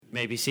You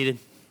may be seated.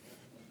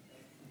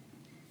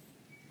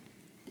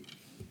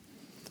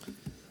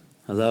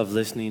 I love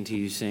listening to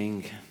you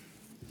sing.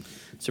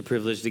 It's a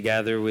privilege to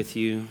gather with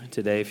you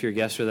today. If you're a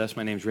guest with us,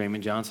 my name is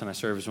Raymond Johnson. I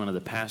serve as one of the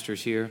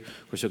pastors here.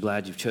 We're so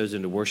glad you've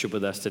chosen to worship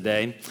with us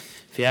today.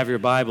 If you have your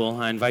Bible,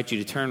 I invite you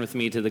to turn with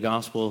me to the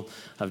Gospel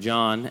of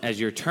John. As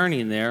you're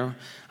turning there,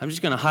 I'm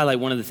just going to highlight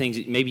one of the things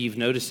that maybe you've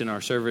noticed in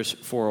our service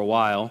for a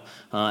while.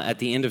 At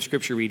the end of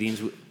Scripture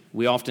readings,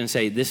 we often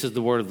say, "This is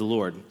the word of the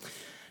Lord."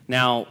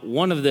 Now,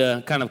 one of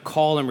the kind of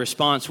call and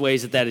response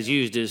ways that is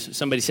used is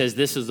somebody says,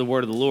 "This is the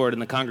word of the Lord,"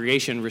 and the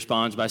congregation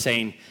responds by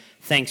saying,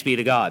 "Thanks be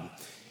to God."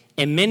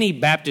 In many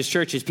Baptist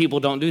churches, people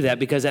don't do that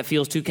because that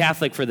feels too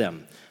Catholic for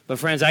them. But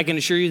friends, I can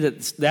assure you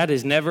that that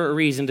is never a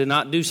reason to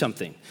not do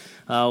something.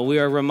 We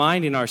are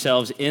reminding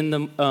ourselves in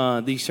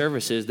these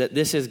services that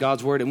this is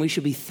God's word, and we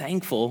should be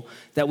thankful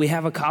that we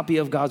have a copy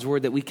of God's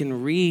word that we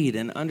can read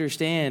and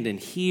understand and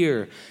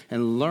hear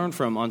and learn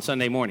from on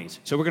Sunday mornings.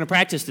 So we're going to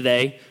practice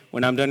today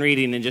when I'm done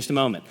reading in just a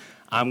moment.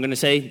 I'm going to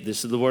say,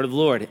 "This is the word of the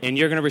Lord," and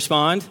you're going to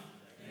respond,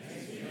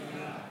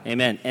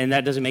 "Amen." And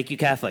that doesn't make you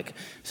Catholic.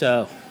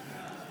 So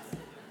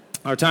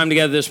our time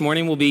together this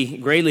morning will be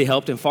greatly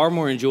helped and far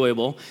more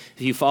enjoyable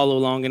if you follow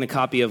along in a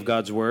copy of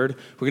God's Word.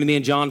 We're going to be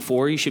in John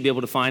 4. You should be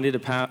able to find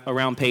it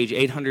around page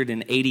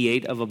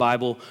 888 of a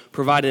Bible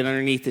provided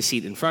underneath the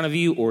seat in front of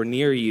you or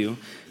near you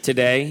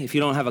today. If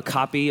you don't have a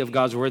copy of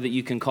God's Word that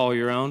you can call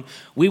your own,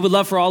 we would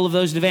love for all of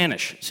those to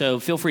vanish. So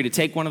feel free to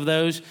take one of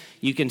those.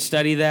 You can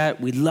study that.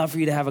 We'd love for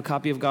you to have a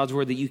copy of God's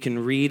Word that you can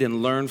read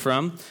and learn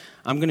from.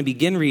 I'm going to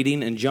begin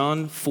reading in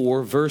John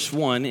 4, verse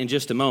 1 in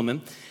just a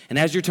moment. And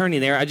as you're turning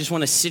there, I just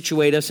want to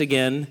situate us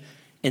again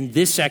in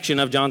this section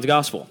of John's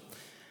Gospel.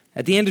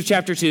 At the end of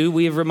chapter 2,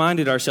 we have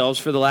reminded ourselves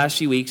for the last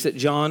few weeks that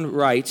John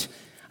writes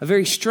a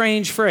very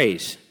strange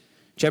phrase.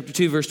 Chapter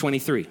 2, verse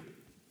 23.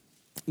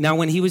 "Now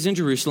when he was in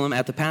Jerusalem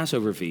at the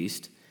Passover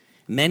feast,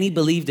 many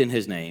believed in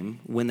his name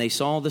when they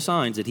saw the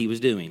signs that he was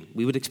doing."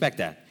 We would expect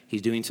that.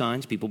 He's doing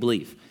signs, people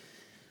believe.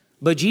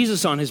 "But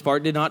Jesus on his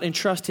part did not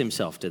entrust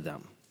himself to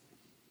them,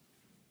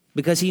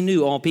 because he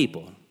knew all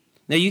people."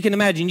 Now you can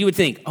imagine, you would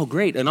think, "Oh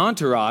great, an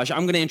entourage,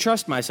 I'm going to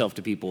entrust myself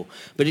to people."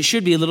 But it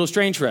should be a little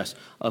strange for us.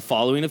 A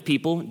following of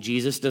people,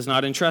 Jesus does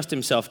not entrust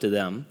himself to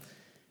them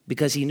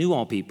because he knew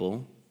all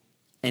people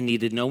and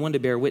needed no one to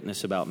bear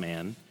witness about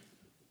man,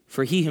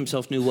 for he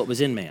himself knew what was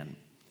in man.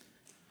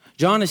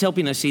 John is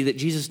helping us see that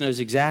Jesus knows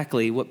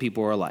exactly what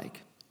people are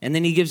like. And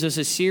then he gives us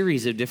a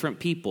series of different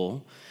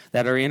people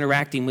that are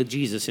interacting with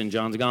Jesus in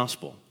John's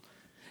gospel.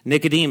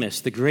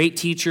 Nicodemus, the great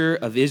teacher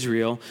of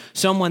Israel,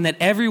 someone that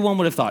everyone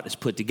would have thought is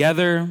put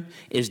together,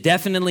 is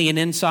definitely an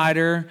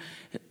insider,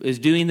 is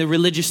doing the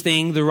religious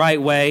thing the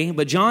right way.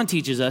 But John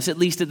teaches us, at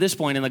least at this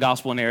point in the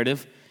gospel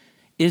narrative,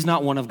 is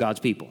not one of God's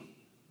people.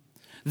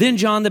 Then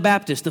John the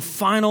Baptist, the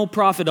final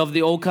prophet of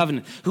the Old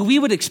Covenant, who we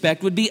would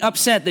expect would be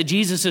upset that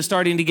Jesus is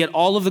starting to get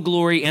all of the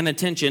glory and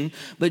attention.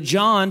 But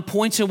John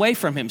points away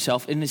from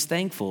himself and is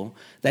thankful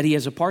that he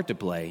has a part to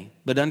play,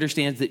 but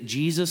understands that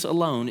Jesus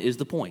alone is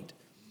the point.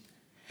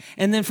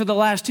 And then for the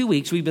last 2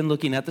 weeks, we've been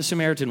looking at the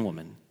Samaritan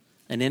woman,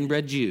 an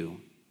inbred Jew,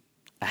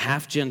 a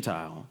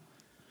half-Gentile,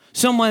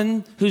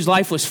 someone whose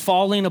life was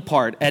falling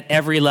apart at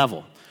every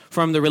level,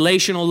 from the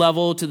relational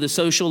level to the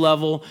social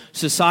level,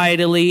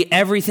 societally,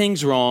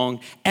 everything's wrong.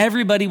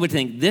 Everybody would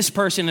think this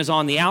person is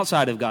on the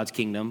outside of God's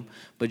kingdom,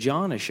 but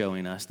John is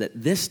showing us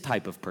that this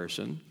type of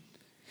person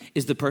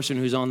is the person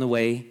who's on the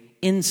way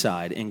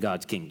inside in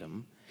God's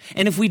kingdom.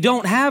 And if we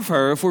don't have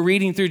her, if we're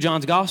reading through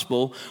John's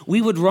gospel,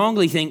 we would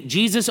wrongly think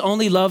Jesus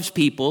only loves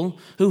people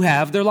who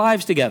have their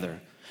lives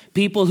together.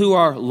 People who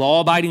are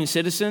law-abiding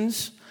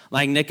citizens,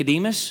 like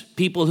Nicodemus.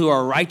 People who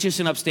are righteous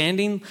and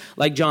upstanding,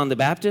 like John the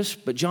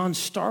Baptist. But John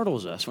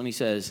startles us when he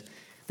says,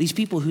 these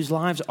people whose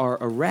lives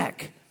are a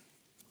wreck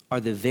are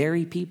the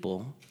very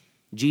people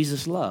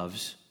Jesus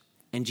loves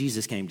and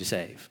Jesus came to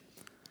save.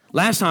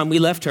 Last time we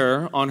left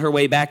her on her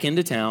way back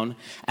into town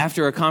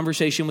after a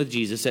conversation with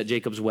Jesus at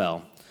Jacob's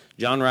well.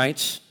 John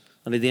writes,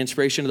 under the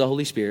inspiration of the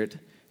Holy Spirit,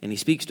 and he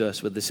speaks to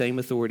us with the same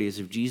authority as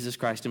if Jesus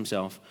Christ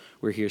himself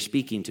were here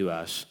speaking to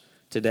us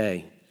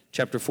today.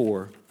 Chapter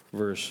 4,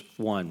 verse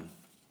 1.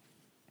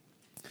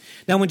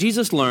 Now when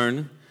Jesus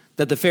learned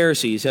that the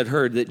Pharisees had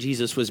heard that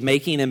Jesus was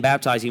making and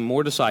baptizing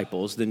more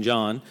disciples than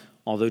John,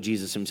 although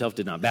Jesus himself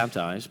did not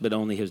baptize, but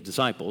only his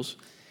disciples,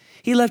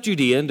 he left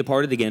Judea and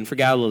departed again for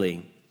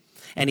Galilee.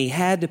 And he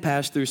had to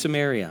pass through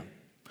Samaria.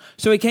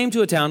 So he came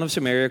to a town of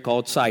Samaria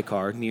called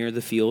Sychar, near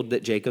the field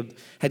that Jacob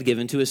had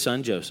given to his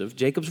son Joseph.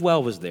 Jacob's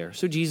well was there.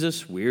 So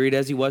Jesus, wearied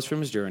as he was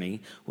from his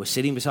journey, was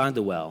sitting beside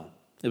the well.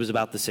 It was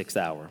about the 6th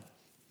hour.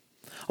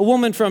 A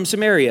woman from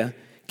Samaria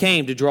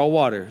came to draw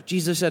water.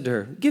 Jesus said to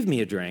her, "Give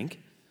me a drink,"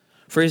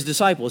 for his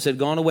disciples had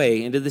gone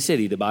away into the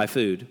city to buy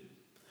food.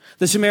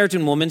 The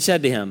Samaritan woman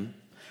said to him,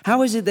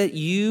 "How is it that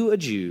you, a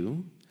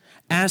Jew,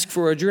 ask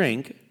for a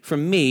drink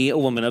from me, a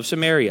woman of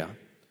Samaria?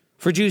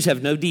 For Jews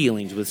have no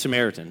dealings with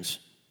Samaritans."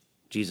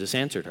 Jesus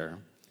answered her,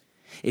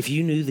 "If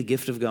you knew the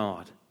gift of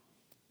God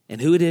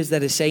and who it is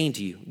that is saying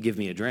to you, 'Give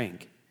me a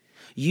drink,'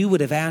 You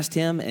would have asked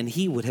him, and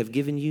he would have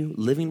given you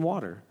living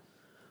water."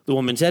 The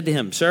woman said to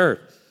him, "Sir,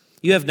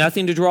 you have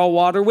nothing to draw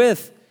water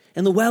with,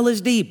 and the well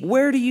is deep.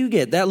 Where do you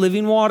get that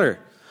living water?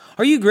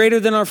 Are you greater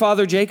than our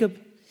father Jacob?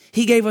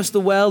 He gave us the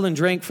well and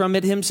drank from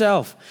it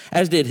himself,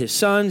 as did his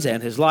sons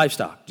and his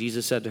livestock."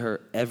 Jesus said to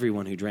her,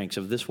 "Everyone who drinks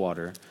of this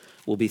water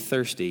will be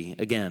thirsty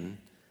again.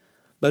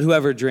 But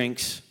whoever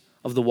drinks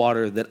of the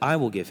water that I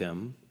will give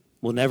him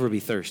will never be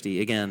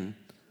thirsty again.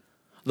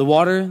 The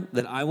water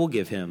that I will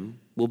give him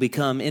will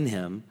become in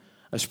him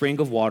a spring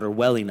of water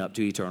welling up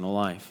to eternal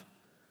life."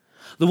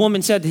 The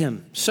woman said to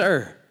him,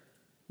 "Sir,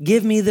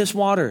 give me this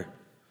water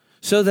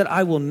so that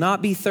I will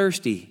not be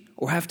thirsty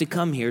or have to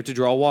come here to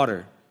draw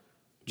water."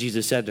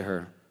 Jesus said to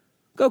her,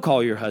 "Go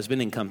call your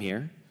husband and come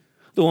here."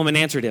 The woman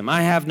answered him,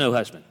 "I have no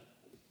husband."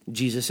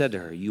 Jesus said to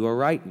her, "You are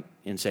right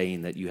in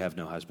saying that you have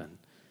no husband.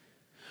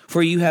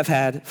 For you have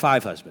had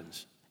 5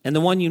 husbands, and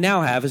the one you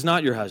now have is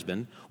not your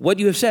husband. What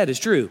you have said is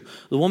true."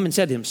 The woman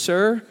said to him,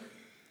 "Sir,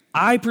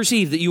 I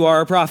perceive that you are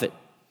a prophet.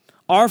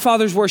 Our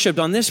fathers worshipped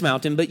on this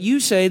mountain, but you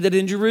say that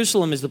in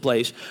Jerusalem is the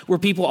place where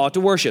people ought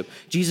to worship."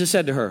 Jesus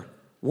said to her,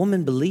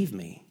 "Woman, believe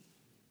me.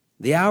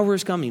 The hour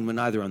is coming when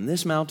neither on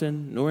this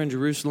mountain nor in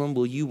Jerusalem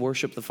will you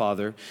worship the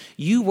Father.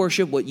 You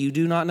worship what you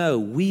do not know.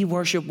 We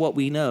worship what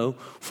we know,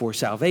 for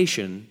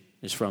salvation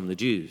is from the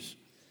Jews.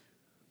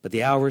 But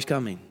the hour is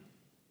coming,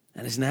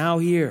 and is now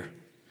here,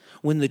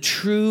 when the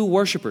true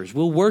worshipers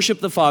will worship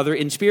the Father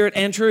in spirit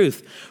and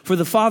truth. For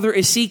the Father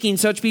is seeking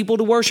such people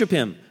to worship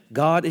him.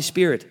 God is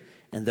spirit,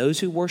 and those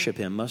who worship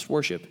him must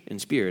worship in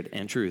spirit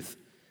and truth."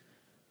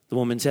 The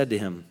woman said to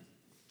him,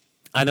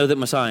 "I know that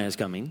Messiah is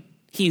coming,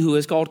 he who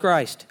is called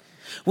Christ.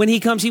 When he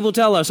comes, he will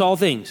tell us all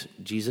things."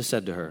 Jesus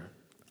said to her,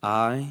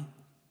 "I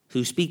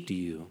who speak to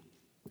you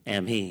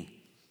am he."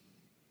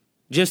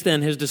 Just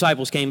then his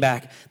disciples came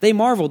back. They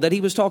marveled that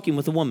he was talking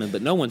with a woman,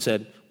 but no one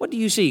said, "What do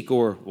you seek?"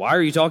 or "Why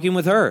are you talking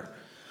with her?"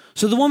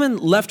 So the woman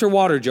left her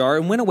water jar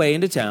and went away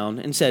into town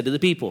and said to the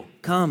people,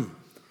 "Come,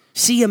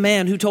 see a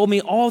man who told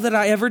me all that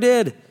I ever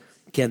did.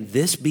 Can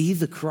this be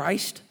the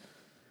Christ?"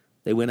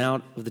 They went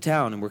out of the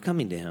town and were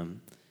coming to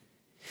him.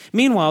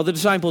 Meanwhile, the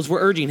disciples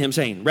were urging him,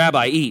 saying,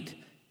 "Rabbi, eat."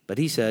 But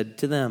he said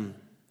to them,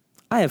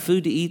 "I have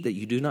food to eat that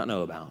you do not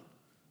know about."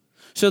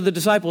 So the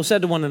disciples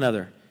said to one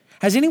another,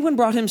 "Has anyone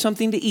brought him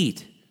something to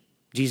eat?"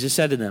 Jesus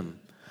said to them,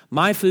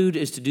 "My food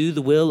is to do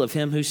the will of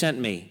him who sent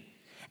me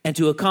and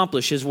to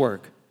accomplish his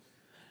work.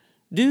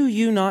 Do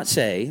you not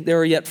say, 'There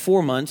are yet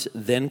 4 months,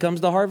 then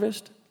comes the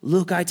harvest'?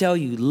 Look, I tell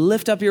you,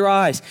 lift up your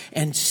eyes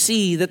and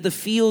see that the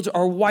fields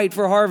are white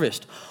for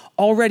harvest.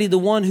 Already the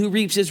one who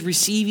reaps is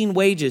receiving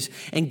wages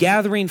and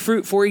gathering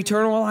fruit for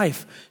eternal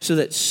life, so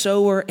that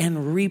sower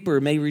and reaper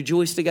may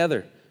rejoice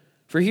together.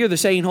 For here the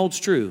saying holds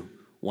true,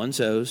 one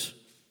sows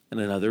and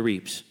another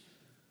reaps.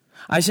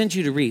 I sent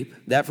you to reap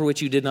that for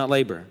which you did not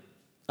labor.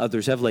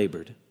 Others have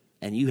labored,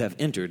 and you have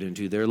entered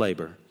into their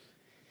labor."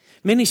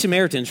 Many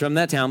Samaritans from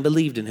that town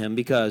believed in him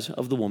because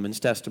of the woman's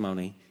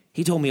testimony.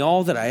 "He told me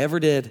all that I ever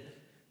did."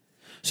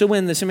 So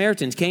when the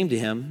Samaritans came to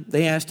him,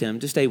 they asked him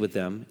to stay with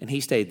them, and he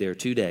stayed there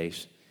 2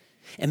 days.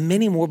 And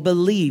many more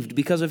believed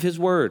because of his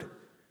word.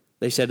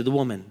 They said to the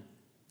woman,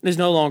 "It is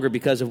no longer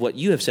because of what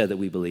you have said that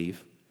we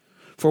believe,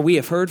 for we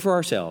have heard for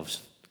ourselves,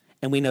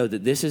 and we know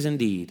that this is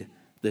indeed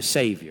the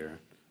Savior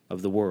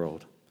of the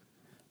world."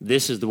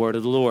 This is the word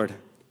of the Lord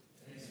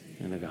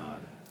and of God.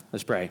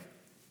 Let's pray.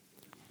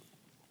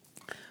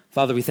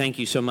 Father, we thank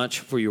you so much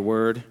for your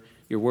word.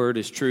 Your word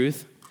is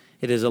truth.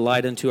 It is a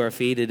light unto our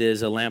feet. It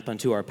is a lamp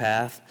unto our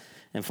path.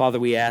 And Father,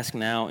 we ask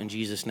now in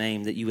Jesus'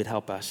 name that you would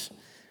help us.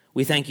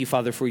 We thank you,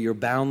 Father, for your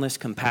boundless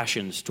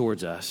compassions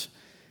towards us.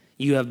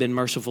 You have been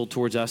merciful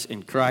towards us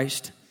in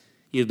Christ.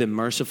 You have been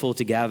merciful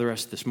to gather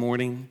us this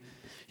morning.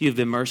 You have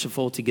been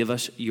merciful to give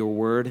us your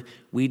word.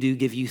 We do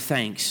give you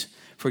thanks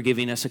for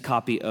giving us a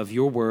copy of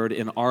your word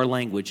in our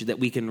language that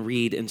we can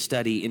read and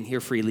study and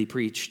hear freely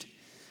preached.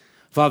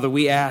 Father,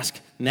 we ask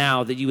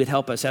now that you would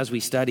help us as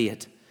we study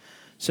it,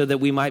 so that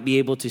we might be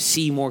able to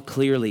see more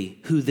clearly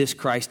who this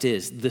Christ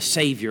is, the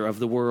Savior of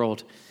the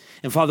world.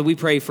 And Father, we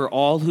pray for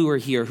all who are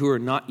here who are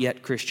not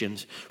yet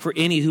Christians, for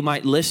any who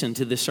might listen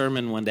to this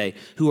sermon one day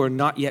who are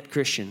not yet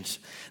Christians,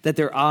 that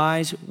their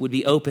eyes would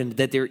be opened,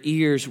 that their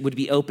ears would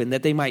be opened,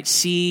 that they might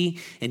see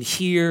and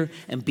hear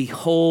and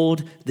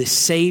behold the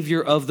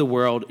Savior of the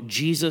world,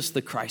 Jesus,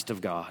 the Christ of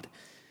God.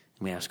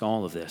 And we ask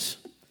all of this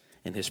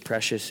in his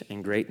precious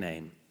and great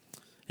name.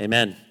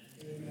 Amen.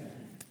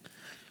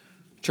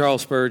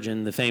 Charles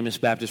Spurgeon, the famous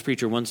Baptist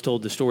preacher, once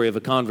told the story of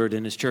a convert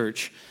in his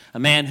church, a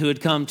man who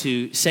had come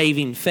to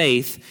saving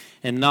faith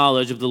and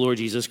knowledge of the Lord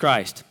Jesus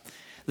Christ.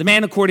 The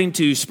man, according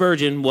to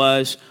Spurgeon,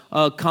 was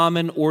a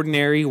common,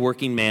 ordinary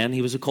working man.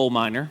 He was a coal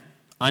miner,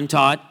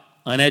 untaught,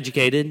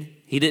 uneducated.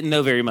 He didn't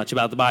know very much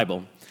about the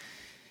Bible.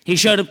 He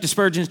showed up to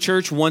Spurgeon's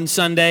church one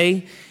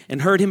Sunday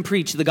and heard him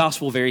preach the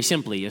gospel very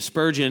simply, as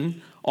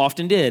Spurgeon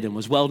often did and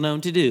was well known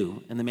to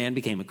do, and the man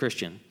became a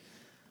Christian.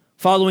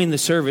 Following the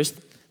service,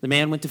 the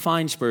man went to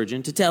find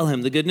Spurgeon to tell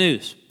him the good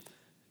news.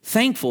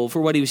 Thankful for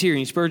what he was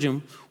hearing,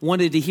 Spurgeon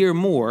wanted to hear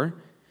more,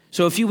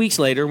 So a few weeks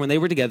later, when they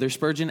were together,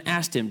 Spurgeon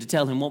asked him to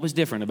tell him what was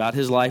different about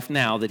his life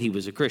now that he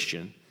was a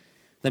Christian.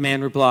 The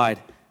man replied,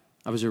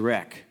 "I was a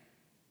wreck.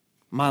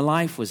 My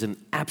life was an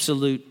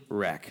absolute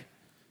wreck.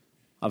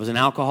 I was an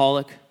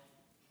alcoholic.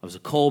 I was a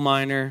coal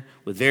miner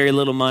with very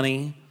little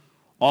money.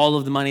 All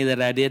of the money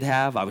that I did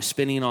have, I was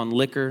spending on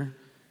liquor.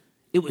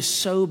 It was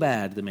so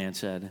bad," the man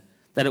said,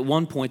 "that at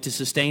one point to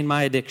sustain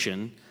my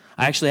addiction,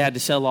 I actually had to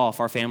sell off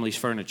our family's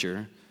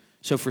furniture.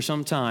 So for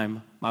some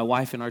time, my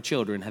wife and our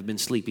children have been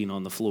sleeping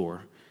on the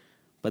floor.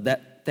 But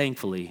that,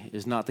 thankfully,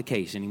 is not the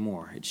case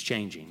anymore. It's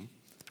changing."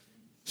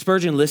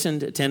 Spurgeon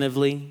listened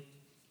attentively.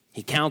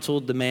 He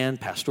counseled the man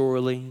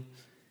pastorally,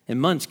 and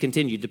months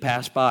continued to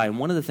pass by. And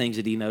one of the things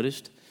that he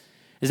noticed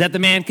is that the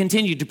man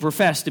continued to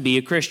profess to be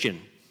a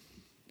Christian,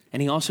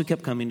 and he also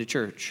kept coming to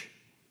church,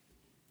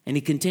 and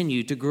he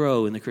continued to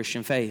grow in the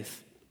Christian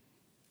faith.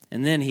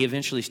 And then he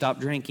eventually stopped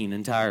drinking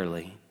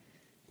entirely,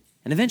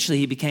 and eventually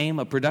he became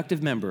a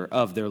productive member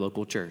of their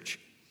local church.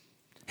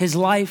 His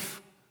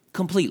life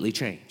completely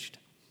changed.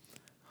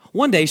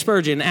 One day,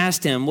 Spurgeon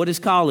asked him what his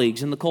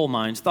colleagues in the coal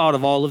mines thought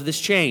of all of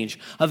this change,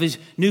 of his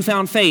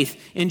newfound faith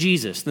in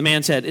Jesus. The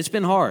man said, "It's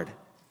been hard.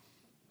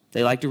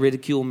 They like to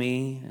ridicule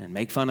me and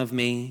make fun of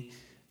me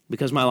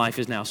because my life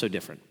is now so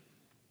different.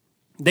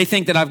 They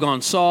think that I've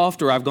gone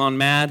soft or I've gone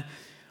mad.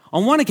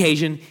 On one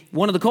occasion,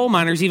 one of the coal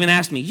miners even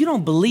asked me, 'You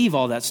don't believe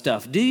all that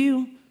stuff, do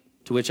you?'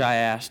 To which I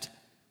asked,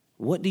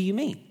 'What do you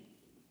mean?'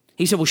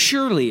 He said, 'Well,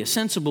 surely a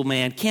sensible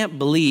man can't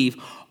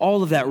believe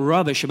all of that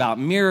rubbish about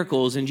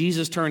miracles and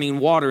Jesus turning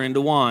water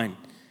into wine.'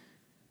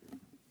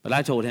 But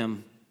I told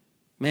him,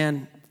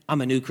 'Man,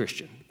 I'm a new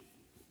Christian.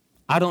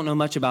 I don't know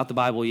much about the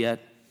Bible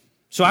yet,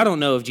 so I don't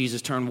know if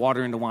Jesus turned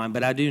water into wine,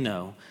 but I do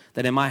know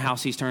that in my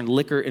house he's turned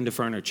liquor into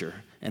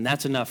furniture, and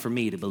that's enough for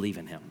me to believe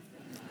in him.'"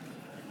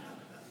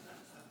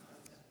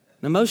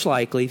 Now, most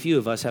likely, few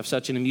of us have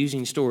such an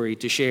amusing story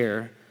to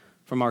share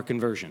from our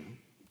conversion.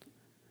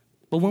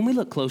 But when we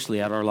look closely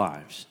at our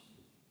lives,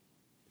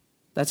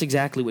 that's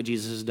exactly what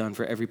Jesus has done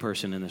for every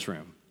person in this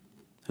room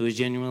who has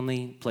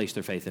genuinely placed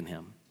their faith in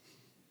him.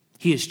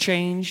 He has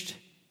changed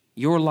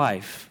your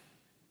life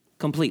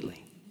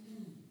completely,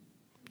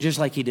 just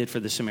like he did for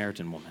the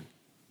Samaritan woman.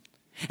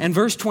 And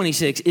verse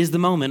 26 is the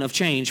moment of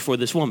change for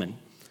this woman,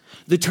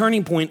 the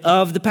turning point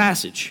of the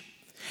passage.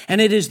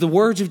 And it is the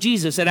words of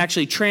Jesus that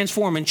actually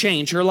transform and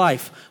change her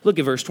life. Look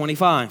at verse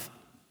 25.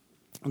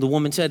 The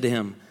woman said to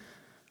him,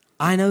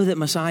 "I know that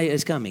Messiah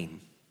is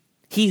coming,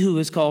 he who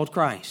is called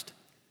Christ.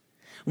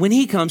 When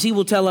he comes, he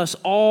will tell us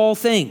all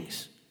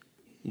things."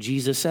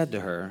 Jesus said to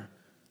her,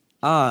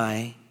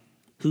 "I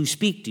who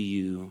speak to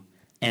you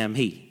am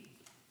he."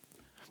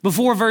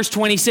 Before verse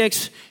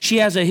 26, she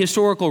has a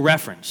historical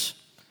reference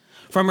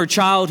from her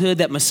childhood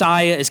that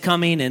Messiah is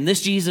coming, and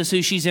this Jesus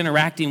who she's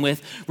interacting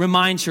with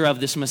reminds her of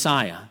this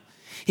Messiah.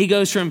 He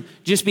goes from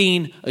just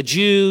being a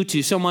Jew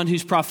to someone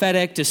who's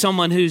prophetic to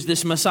someone who's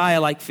this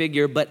Messiah-like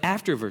figure. But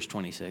after verse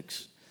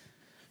 26,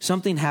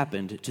 something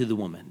happened to the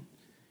woman.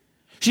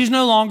 She's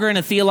no longer in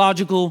a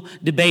theological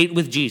debate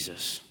with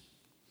Jesus.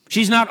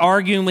 She's not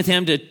arguing with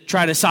him to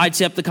try to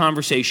sidestep the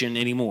conversation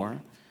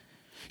anymore.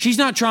 She's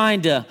not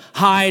trying to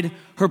hide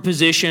her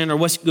position or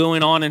what's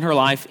going on in her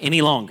life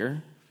any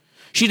longer.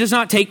 She does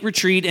not take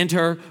retreat into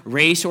her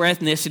race or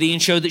ethnicity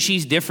and show that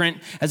she's different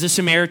as a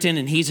Samaritan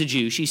and he's a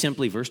Jew. She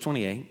simply, verse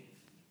 28,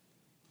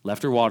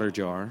 left her water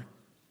jar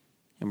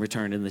and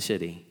returned in the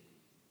city.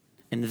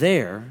 And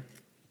there,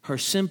 her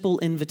simple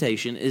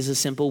invitation is a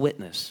simple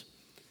witness.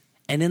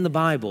 And in the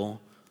Bible,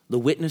 the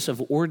witness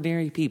of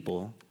ordinary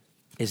people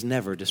is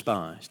never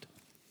despised.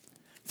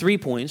 3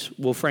 points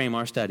will frame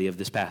our study of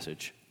this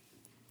passage.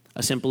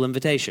 A simple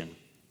invitation,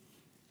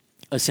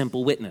 a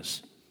simple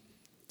witness.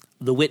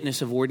 The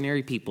witness of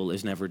ordinary people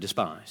is never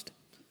despised.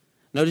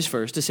 Notice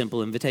first a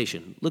simple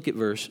invitation. Look at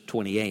verse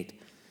 28.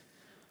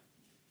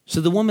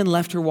 So the woman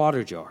left her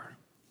water jar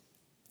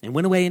and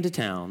went away into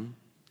town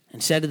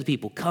and said to the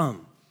people,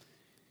 "Come,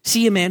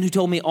 see a man who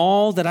told me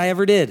all that I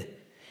ever did.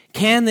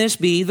 Can this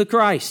be the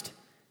Christ?"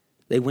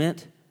 They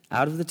went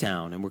out of the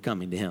town and were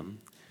coming to him.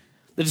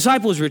 The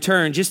disciples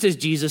return just as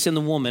Jesus and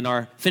the woman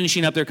are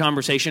finishing up their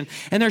conversation,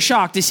 and they're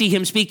shocked to see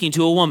him speaking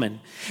to a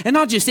woman. And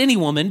not just any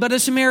woman, but a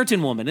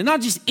Samaritan woman. And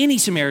not just any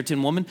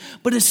Samaritan woman,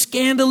 but a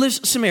scandalous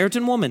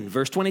Samaritan woman.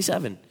 Verse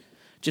 27.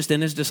 Just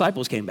then his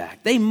disciples came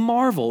back. They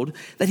marveled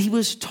that he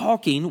was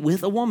talking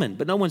with a woman.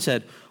 But no one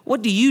said,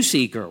 "What do you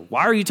seek?" or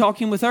 "Why are you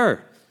talking with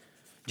her?"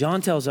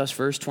 John tells us,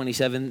 verse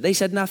 27, they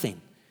said nothing.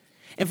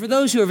 And for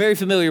those who are very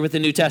familiar with the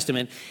New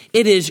Testament,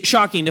 it is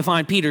shocking to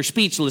find Peter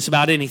speechless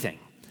about anything.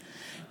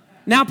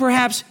 Now,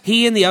 perhaps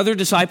he and the other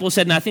disciples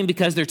said nothing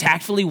because they're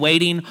tactfully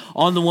waiting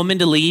on the woman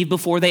to leave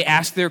before they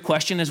ask their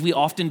question, as we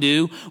often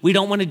do. We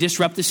don't want to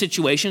disrupt the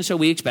situation, so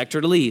we expect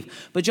her to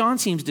leave. But John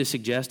seems to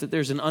suggest that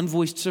there's an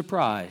unvoiced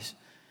surprise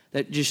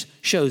that just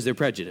shows their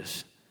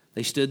prejudice.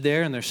 They stood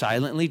there and they're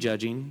silently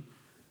judging,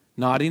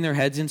 nodding their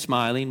heads and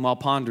smiling while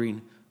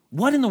pondering,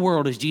 what in the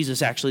world is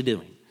Jesus actually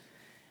doing?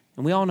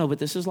 And we all know what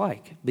this is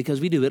like because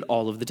we do it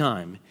all of the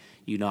time.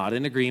 You nod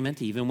in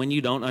agreement even when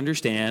you don't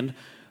understand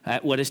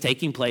at what is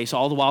taking place,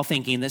 all the while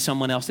thinking that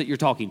someone else that you're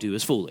talking to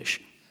is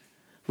foolish.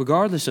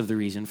 Regardless of the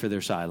reason for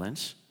their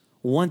silence,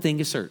 one thing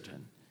is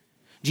certain.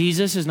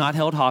 Jesus is not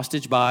held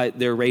hostage by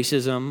their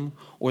racism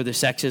or the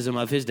sexism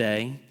of his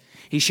day.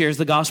 He shares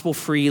the gospel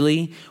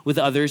freely with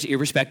others,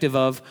 irrespective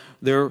of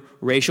their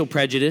racial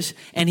prejudice,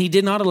 and he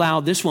did not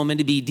allow this woman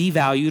to be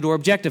devalued or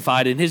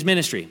objectified in his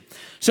ministry.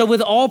 So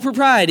with all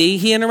propriety,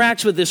 he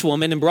interacts with this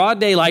woman in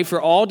broad daylight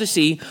for all to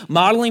see,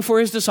 modeling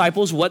for his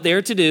disciples what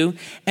they're to do,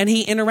 and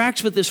he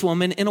interacts with this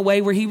woman in a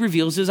way where he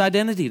reveals his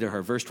identity to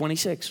her. Verse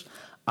 26,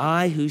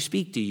 I who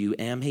speak to you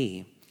am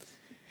he.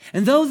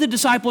 And though the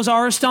disciples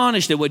are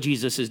astonished at what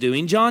Jesus is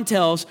doing, John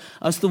tells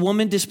us the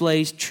woman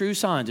displays true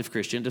signs of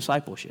Christian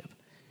discipleship.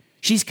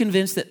 She's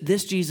convinced that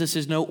this Jesus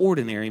is no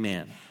ordinary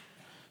man.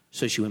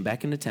 So she went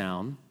back into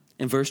town,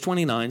 and verse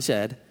 29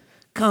 said,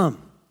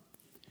 come,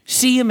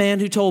 see a man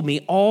who told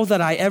me all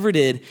that I ever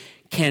did.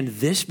 Can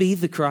this be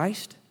the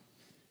Christ?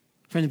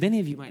 Friends,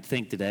 many of you might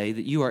think today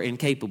that you are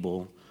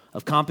incapable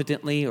of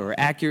competently or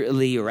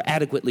accurately or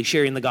adequately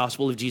sharing the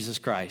gospel of Jesus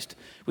Christ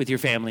with your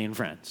family and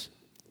friends.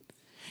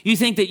 You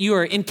think that you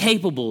are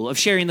incapable of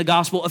sharing the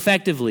gospel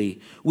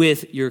effectively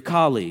with your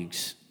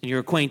colleagues and your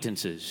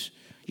acquaintances,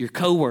 your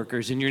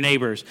coworkers and your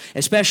neighbors,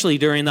 especially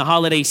during the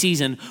holiday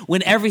season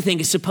when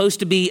everything is supposed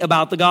to be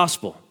about the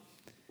gospel.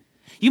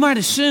 You might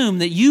assume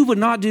that you would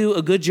not do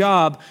a good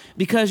job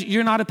because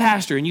you're not a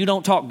pastor and you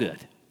don't talk good.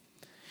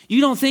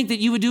 You don't think that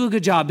you would do a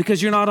good job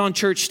because you're not on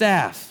church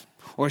staff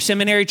or a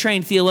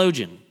seminary-trained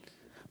theologian.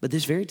 But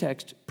this very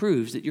text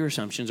proves that your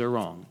assumptions are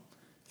wrong.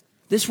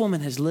 This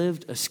woman has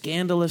lived a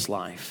scandalous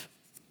life.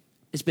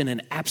 It's been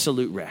an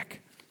absolute wreck.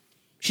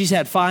 She's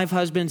had 5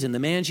 husbands, and the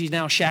man she's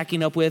now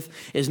shacking up with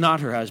is not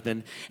her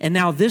husband. And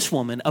now this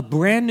woman, a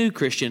brand new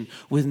Christian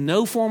with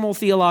no formal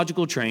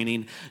theological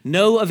training,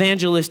 no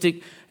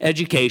evangelistic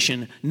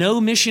education,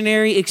 no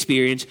missionary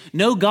experience,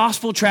 no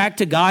gospel tract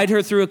to guide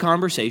her through a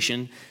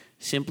conversation,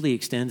 simply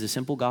extends a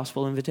simple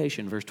gospel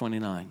invitation. Verse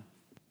 29.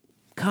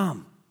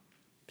 Come,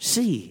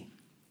 see,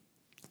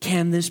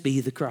 can this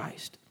be the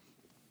Christ?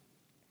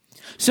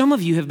 Some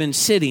of you have been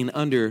sitting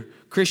under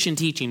Christian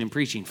teaching and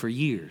preaching for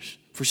years.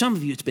 For some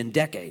of you, it's been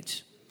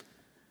decades.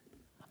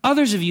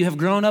 Others of you have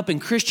grown up in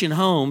Christian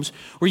homes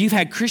where you've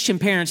had Christian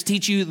parents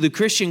teach you the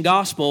Christian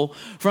gospel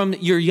from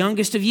your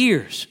youngest of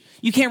years.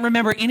 You can't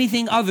remember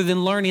anything other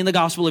than learning the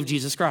gospel of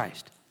Jesus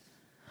Christ.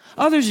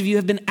 Others of you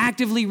have been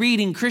actively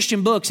reading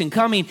Christian books and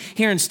coming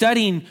here and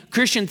studying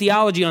Christian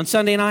theology on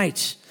Sunday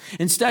nights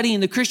and studying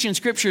the Christian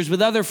scriptures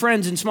with other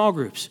friends in small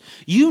groups.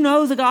 You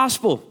know the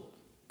gospel.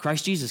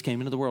 Christ Jesus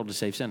came into the world to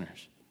save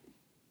sinners.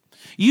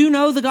 You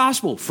know the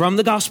gospel from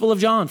the Gospel of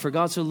John. For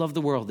God so loved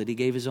the world that he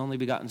gave his only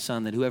begotten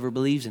Son, that whoever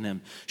believes in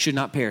him should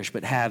not perish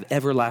but have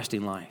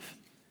everlasting life.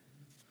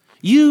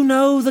 You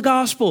know the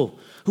gospel.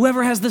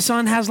 Whoever has the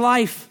Son has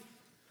life.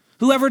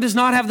 Whoever does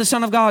not have the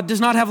Son of God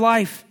does not have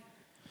life.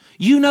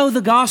 You know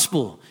the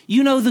gospel.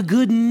 You know the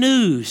good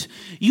news.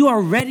 You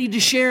are ready to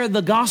share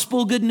the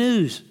gospel good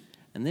news.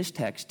 And this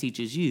text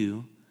teaches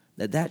you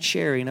that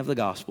sharing of the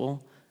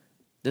gospel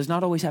does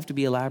not always have to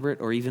be elaborate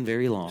or even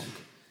very long.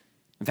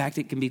 In fact,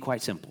 it can be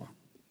quite simple.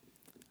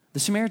 The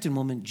Samaritan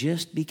woman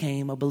just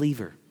became a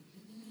believer.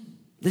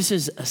 This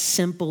is a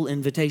simple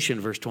invitation,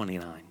 verse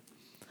 29.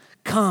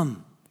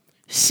 Come,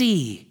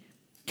 see,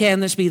 can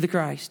this be the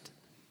Christ?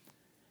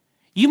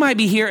 You might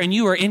be here and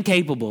you are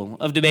incapable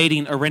of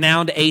debating a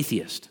renowned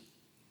atheist.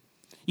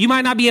 You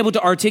might not be able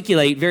to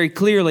articulate very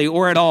clearly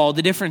or at all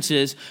the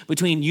differences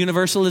between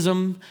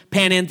universalism,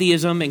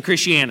 panentheism, and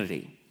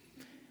Christianity.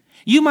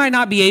 You might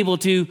not be able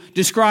to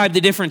describe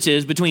the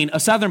differences between a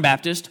Southern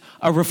Baptist,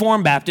 a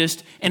Reformed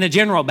Baptist, and a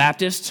General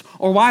Baptist,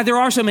 or why there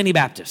are so many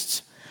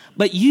Baptists.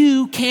 But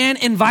you can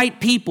invite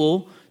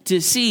people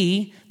to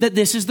see that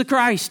this is the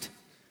Christ.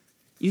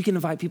 You can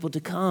invite people to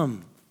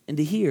come and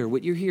to hear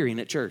what you're hearing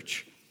at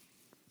church,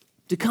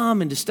 to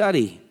come and to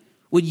study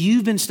what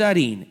you've been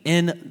studying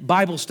in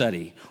Bible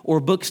study or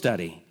book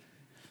study,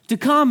 to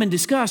come and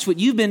discuss what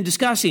you've been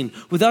discussing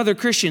with other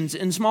Christians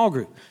in small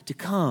group, to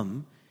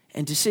come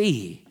and to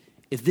see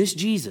if this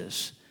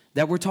Jesus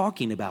that we're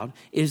talking about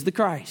is the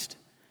Christ.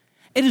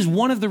 It is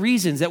one of the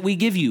reasons that we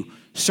give you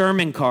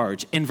sermon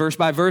cards and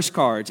verse-by-verse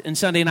cards and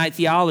Sunday night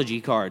theology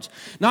cards.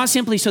 Not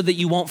simply so that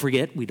you won't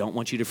forget. We don't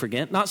want you to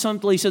forget. Not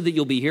simply so that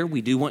you'll be here.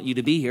 We do want you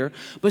to be here.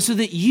 But so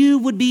that you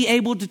would be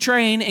able to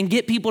train and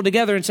get people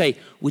together and say,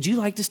 would you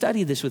like to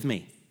study this with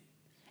me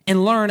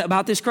and learn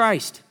about this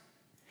Christ?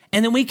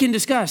 And then we can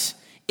discuss,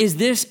 is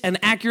this an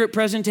accurate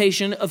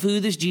presentation of who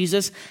this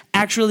Jesus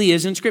actually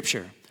is in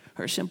Scripture?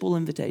 Her simple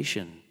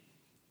invitation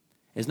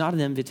is not an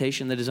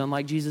invitation that is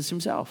unlike Jesus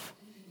himself.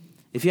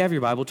 If you have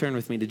your Bible, turn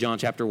with me to John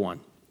chapter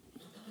 1.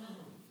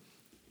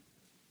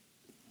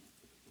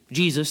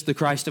 Jesus, the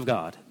Christ of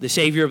God, the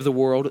Savior of the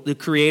world, the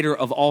creator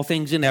of all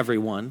things and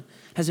everyone,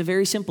 has a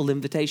very simple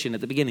invitation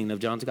at the beginning of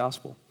John's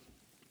gospel.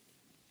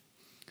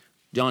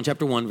 John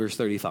chapter 1, verse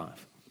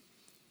 35.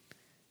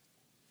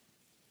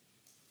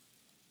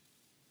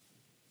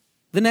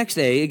 The next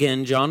day,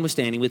 again, John was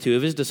standing with two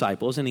of his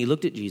disciples, and he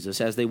looked at Jesus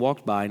as they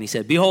walked by, and he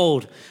said,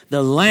 "Behold,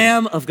 the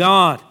Lamb of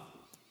God."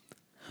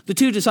 The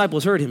two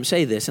disciples heard him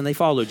say this, and they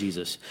followed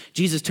Jesus.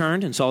 Jesus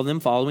turned and saw them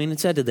following and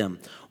said to them,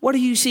 "What are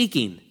you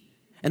seeking?"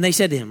 And they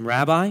said to him,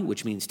 "Rabbi,"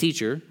 which means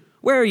teacher,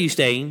 "where are you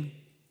staying?"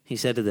 He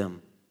said to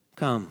them,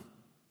 "Come,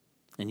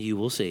 and you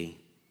will see."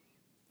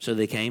 So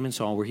they came and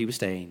saw where he was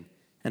staying,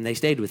 and they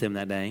stayed with him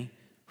that day,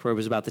 for it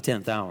was about the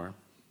 10th hour.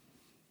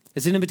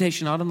 It's an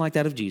invitation not unlike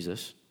that of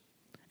Jesus,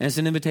 and it's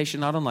an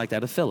invitation not unlike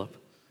that of Philip.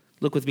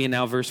 Look with me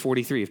now, verse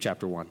 43 of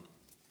chapter 1.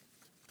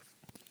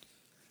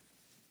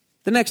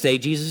 The next day,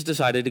 Jesus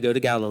decided to go to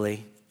Galilee.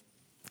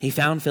 He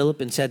found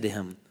Philip and said to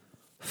him,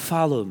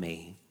 "Follow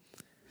me."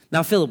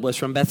 Now Philip was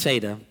from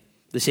Bethsaida,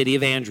 the city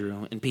of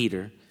Andrew and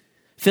Peter.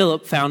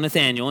 Philip found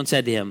Nathanael and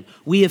said to him,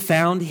 "We have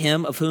found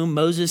him of whom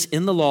Moses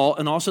in the law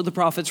and also the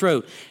prophets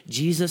wrote,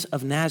 Jesus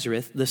of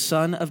Nazareth, the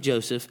son of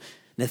Joseph."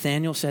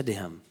 Nathanael said to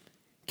him,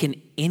 "Can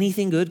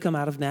anything good come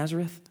out of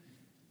Nazareth?"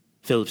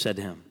 Philip said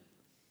to him,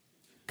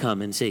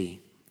 "Come and see."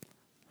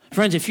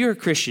 Friends, if you're a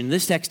Christian,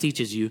 this text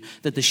teaches you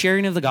that the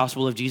sharing of the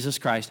gospel of Jesus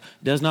Christ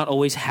does not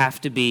always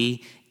have to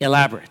be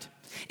elaborate.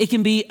 It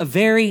can be a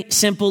very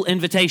simple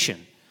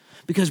invitation.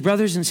 Because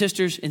brothers and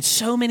sisters, in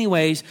so many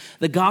ways,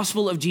 the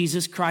gospel of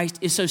Jesus Christ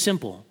is so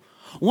simple.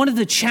 One of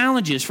the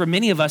challenges for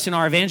many of us in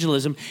our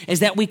evangelism is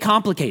that we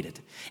complicate it.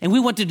 And we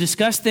want to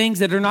discuss things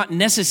that are not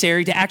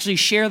necessary to actually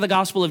share the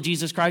gospel of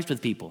Jesus Christ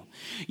with people.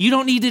 You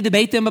don't need to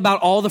debate them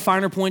about all the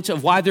finer points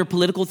of why their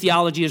political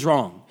theology is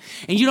wrong.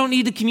 And you don't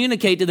need to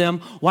communicate to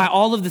them why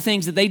all of the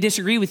things that they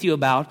disagree with you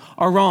about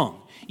are wrong.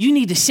 You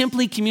need to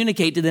simply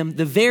communicate to them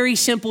the very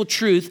simple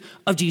truth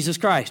of Jesus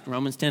Christ.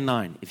 Romans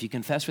 10:9. If you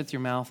confess with your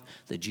mouth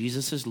that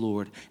Jesus is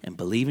Lord and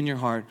believe in your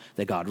heart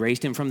that God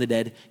raised him from the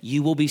dead,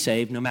 you will be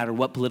saved no matter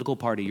what political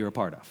party you're a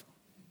part of.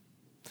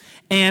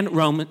 And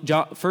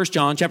 1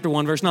 John chapter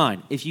 1, verse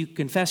 9. If you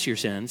confess your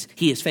sins,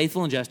 he is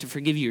faithful and just to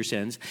forgive you your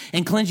sins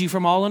and cleanse you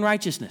from all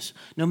unrighteousness,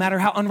 no matter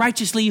how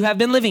unrighteously you have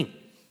been living.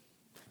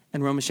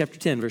 And Romans chapter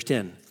 10, verse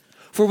 10.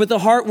 For with the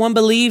heart one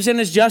believes and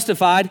is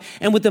justified,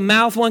 and with the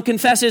mouth one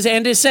confesses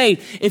and is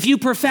saved. If you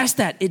profess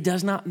that, it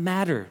does not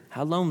matter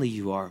how lonely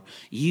you are.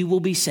 You will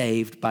be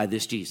saved by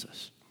this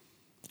Jesus.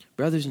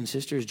 Brothers and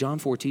sisters, John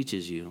 4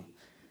 teaches you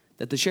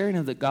that the sharing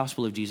of the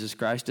gospel of Jesus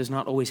Christ does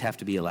not always have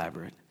to be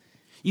elaborate.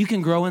 You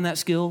can grow in that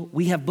skill.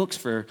 We have books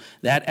for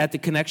that at the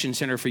Connection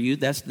Center for you.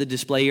 That's the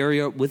display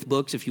area with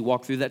books if you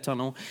walk through that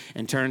tunnel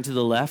and turn to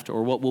the left,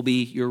 or what will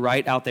be your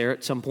right out there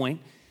at some point.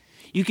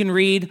 You can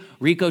read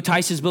Rico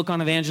Tice's book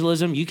on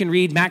evangelism. You can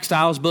read Max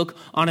Stiles' book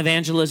on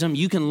evangelism.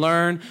 You can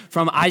learn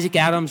from Isaac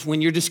Adams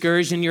when you're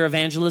discouraged in your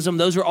evangelism.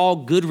 Those are all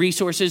good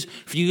resources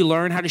for you to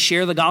learn how to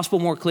share the gospel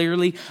more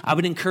clearly. I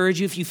would encourage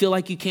you, if you feel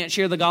like you can't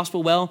share the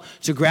gospel well,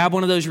 to grab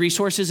one of those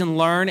resources and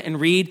learn and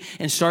read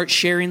and start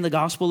sharing the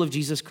gospel of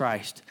Jesus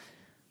Christ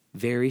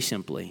very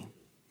simply.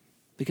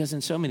 Because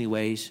in so many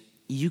ways,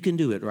 you can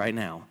do it right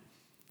now.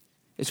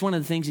 It's one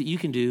of the things that you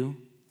can do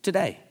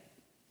today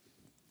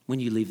when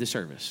you leave the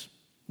service.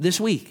 This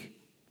week,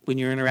 when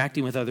you're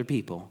interacting with other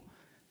people,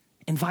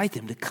 invite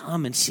them to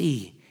come and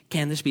see,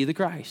 can this be the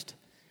Christ?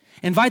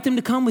 Invite them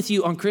to come with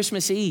you on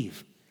Christmas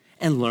Eve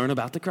and learn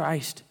about the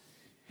Christ.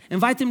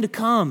 Invite them to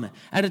come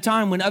at a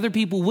time when other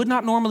people would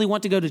not normally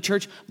want to go to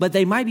church, but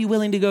they might be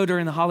willing to go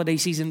during the holiday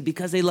season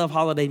because they love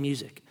holiday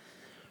music.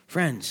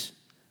 Friends,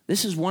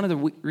 this is one of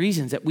the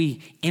reasons that we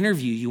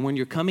interview you when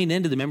you're coming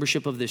into the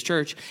membership of this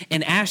church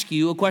and ask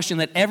you a question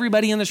that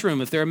everybody in this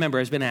room, if they're a member,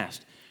 has been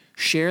asked.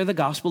 Share the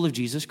gospel of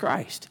Jesus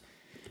Christ,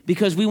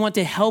 because we want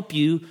to help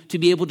you to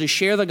be able to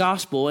share the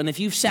gospel. And if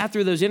you've sat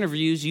through those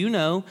interviews, you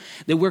know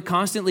that we're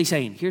constantly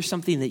saying, here's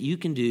something that you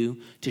can do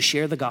to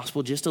share the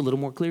gospel just a little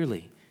more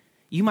clearly.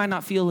 You might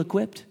not feel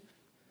equipped,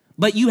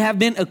 but you have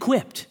been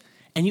equipped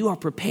and you are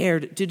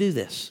prepared to do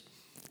this.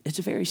 It's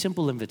a very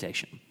simple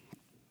invitation.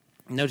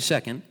 Notice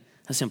second,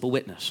 a simple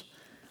witness.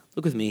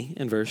 Look with me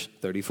in verse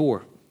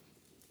 34.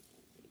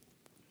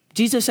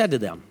 Jesus said to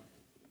them,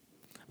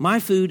 "My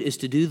food is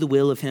to do the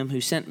will of him who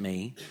sent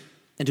me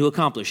and to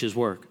accomplish his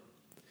work.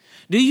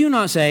 Do you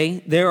not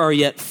say, there are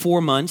yet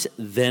 4 months,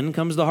 then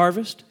comes the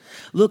harvest?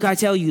 Look, I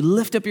tell you,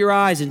 lift up your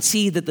eyes and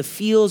see that the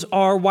fields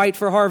are white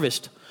for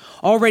harvest.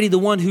 Already the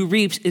one who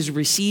reaps is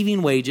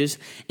receiving wages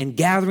and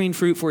gathering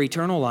fruit for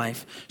eternal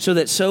life, so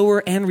that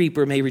sower and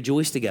reaper may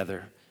rejoice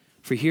together.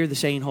 For here the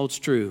saying holds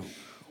true,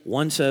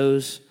 one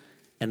sows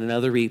and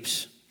another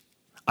reaps.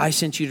 I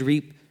sent you to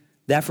reap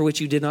that for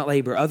which you did not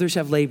labor. Others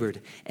have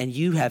labored, and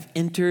you have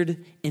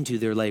entered into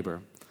their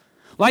labor."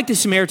 Like the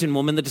Samaritan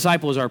woman, the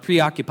disciples are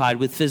preoccupied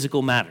with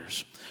physical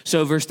matters.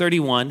 So verse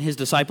 31, his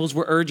disciples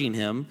were urging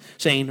him,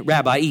 saying,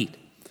 "Rabbi, eat."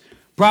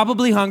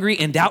 Probably hungry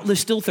and doubtless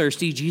still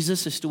thirsty,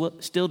 Jesus is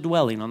still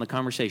dwelling on the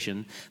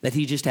conversation that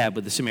he just had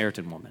with the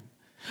Samaritan woman.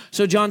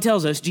 So John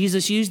tells us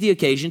Jesus used the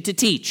occasion to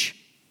teach.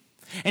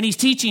 And he's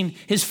teaching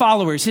his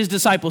followers, his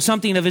disciples,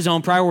 something of his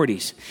own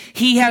priorities.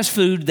 He has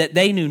food that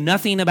they knew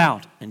nothing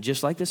about. And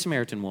just like the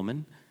Samaritan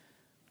woman,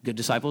 good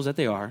disciples that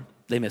they are,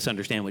 they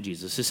misunderstand what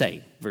Jesus is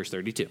saying. Verse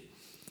 32.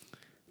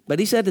 But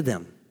he said to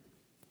them,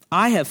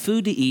 I have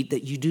food to eat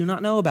that you do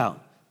not know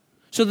about."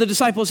 So the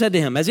disciples said to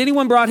him, "Has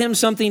anyone brought him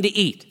something to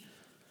eat?"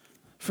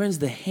 Friends,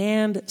 the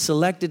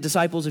hand-selected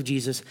disciples of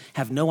Jesus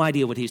have no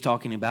idea what he's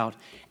talking about,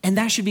 and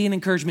that should be an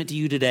encouragement to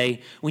you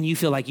today when you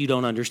feel like you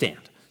don't understand.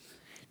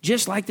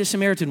 Just like the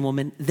Samaritan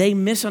woman, they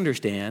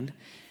misunderstand,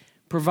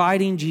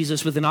 providing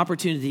Jesus with an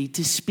opportunity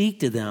to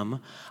speak to them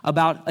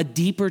about a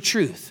deeper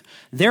truth.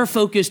 They're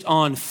focused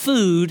on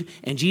food,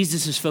 and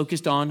Jesus is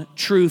focused on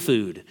true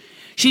food.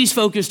 She's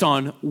focused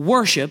on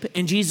worship,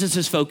 and Jesus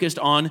is focused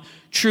on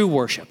true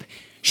worship.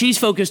 She's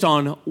focused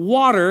on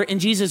water, and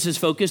Jesus is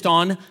focused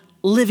on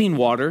living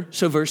water.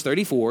 So verse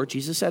 34,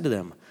 Jesus said to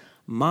them,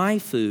 "My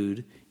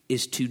food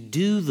is to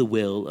do the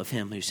will of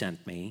him who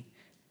sent me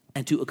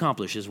and to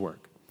accomplish his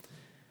work."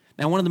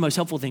 Now, one of the most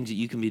helpful things that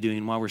you can be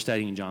doing while we're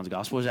studying John's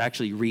gospel is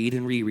actually read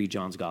and reread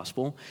John's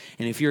gospel.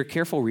 And if you're a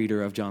careful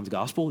reader of John's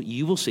gospel,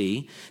 you will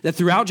see that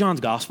throughout John's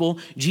gospel,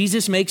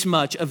 Jesus makes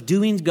much of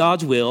doing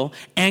God's will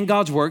and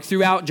God's work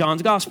throughout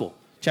John's gospel.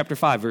 Chapter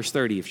 5, verse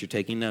 30, if you're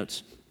taking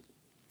notes.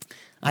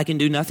 "I can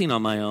do nothing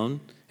on my own.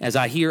 As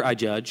I hear, I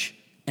judge,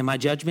 and my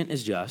judgment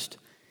is just,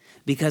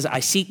 because I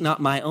seek not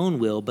my own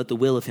will, but the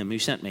will of him who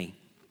sent me."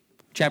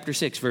 Chapter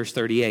 6, verse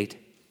 38.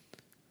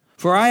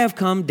 "For I have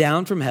come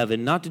down from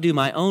heaven not to do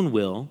my own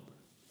will,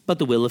 but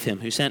the will of him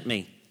who sent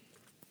me."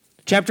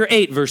 Chapter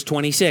 8, verse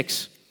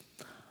 26.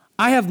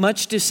 "I have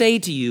much to say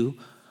to you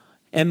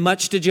and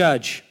much to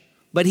judge,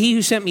 but he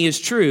who sent me is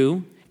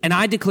true, and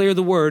I declare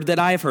the word that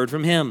I have heard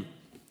from him."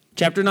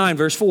 Chapter 9,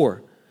 verse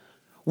 4.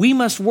 "We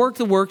must work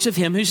the works of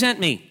him who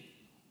sent me."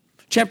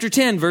 Chapter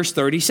 10, verse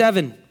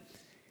 37.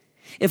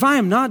 "If I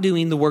am not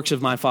doing the works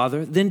of my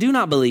Father, then do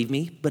not believe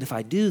me. But if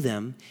I do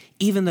them,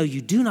 even though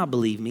you do not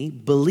believe me,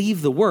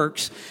 believe the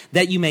works,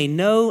 that you may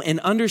know and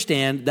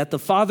understand that the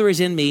Father is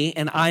in me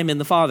and I am in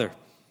the Father."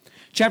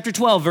 Chapter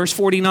 12, verse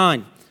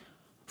 49.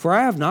 "For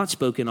I have not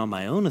spoken on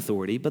my own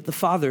authority, but the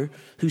Father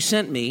who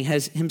sent me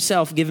has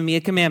himself given me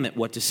a commandment,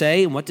 what to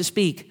say and what to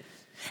speak.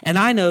 And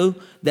I know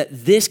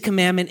that this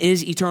commandment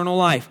is eternal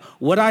life.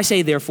 What I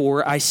say,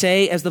 therefore, I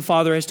say as the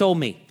Father has told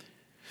me."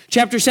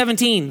 Chapter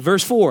 17,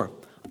 verse 4.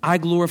 "I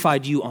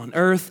glorified you on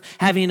earth,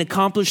 having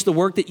accomplished the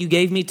work that you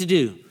gave me to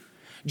do."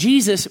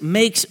 Jesus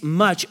makes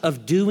much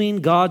of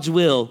doing God's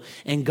will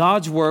and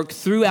God's work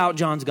throughout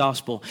John's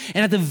gospel.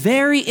 And at the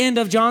very end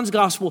of John's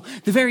gospel,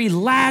 the very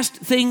last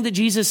thing that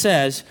Jesus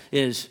says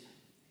is,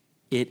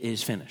 "It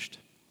is finished."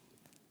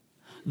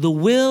 The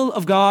will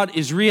of God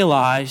is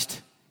realized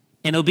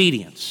in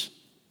obedience,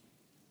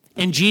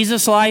 in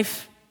Jesus'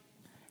 life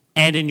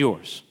and in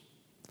yours.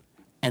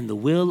 And the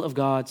will of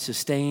God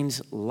sustains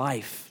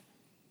life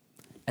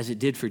as it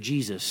did for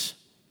Jesus,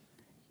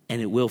 and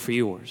it will for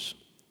yours.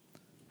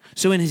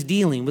 So in his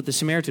dealing with the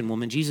Samaritan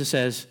woman, Jesus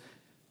says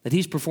that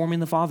he's performing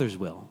the Father's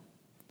will.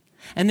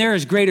 And there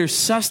is greater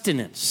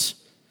sustenance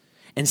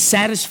and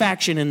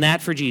satisfaction in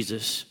that for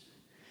Jesus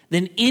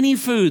than any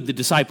food the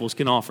disciples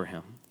can offer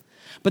him.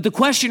 But the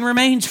question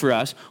remains for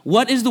us,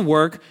 what is the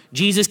work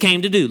Jesus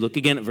came to do? Look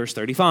again at verse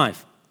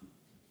 35.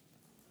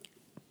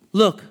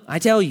 "Look, I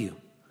tell you,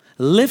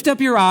 lift up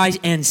your eyes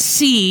and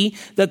see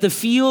that the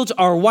fields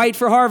are white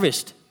for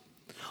harvest.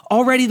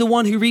 Already the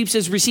one who reaps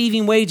is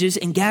receiving wages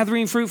and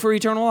gathering fruit for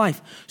eternal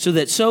life, so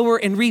that sower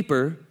and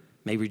reaper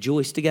may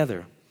rejoice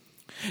together."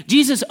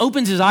 Jesus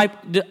opens his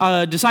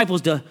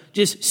disciples to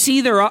just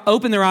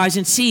open their eyes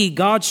and see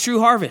God's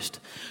true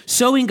harvest,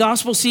 sowing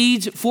gospel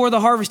seeds for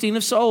the harvesting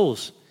of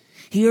souls.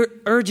 He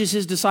urges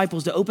his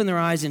disciples to open their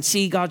eyes and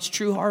see God's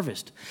true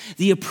harvest.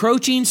 The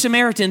approaching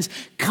Samaritans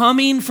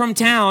coming from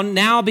town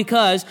now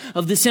because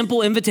of the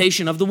simple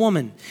invitation of the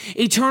woman.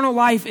 Eternal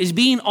life is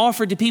being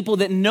offered to people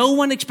that no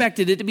one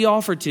expected it to be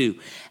offered to.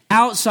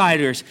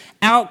 Outsiders,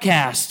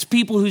 outcasts,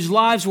 people whose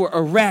lives were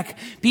a wreck,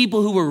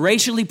 people who were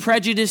racially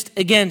prejudiced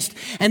against,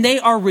 and they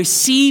are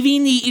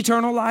receiving the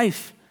eternal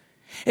life.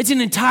 It's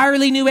an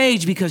entirely new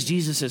age because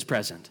Jesus is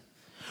present,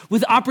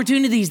 with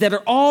opportunities that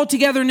are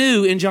altogether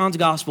new in John's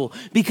gospel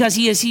because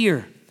he is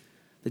here.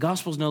 The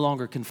gospel is no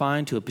longer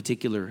confined to a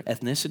particular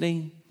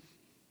ethnicity.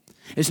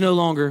 It's no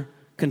longer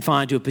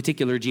confined to a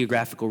particular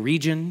geographical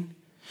region.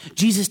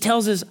 Jesus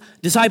tells his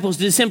disciples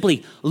to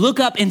simply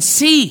look up and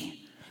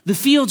see. The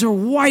fields are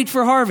white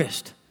for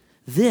harvest.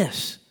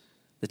 This,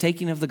 the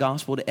taking of the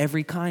gospel to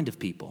every kind of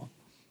people.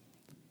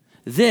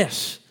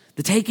 This,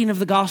 the taking of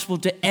the gospel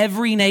to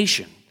every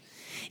nation,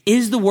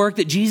 is the work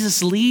that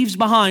Jesus leaves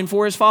behind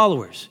for his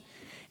followers.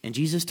 And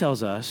Jesus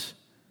tells us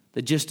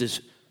that just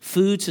as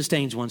food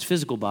sustains one's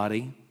physical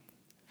body,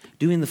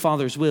 doing the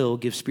Father's will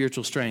gives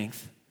spiritual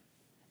strength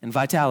and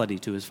vitality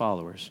to his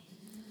followers.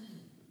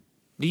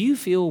 Do you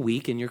feel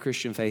weak in your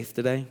Christian faith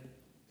today?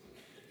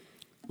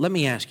 Let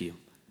me ask you,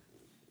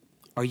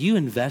 are you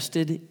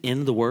invested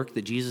in the work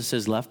that Jesus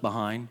has left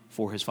behind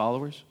for his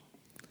followers?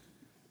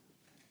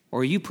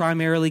 Or are you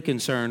primarily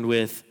concerned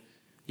with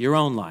your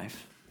own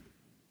life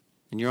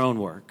and your own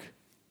work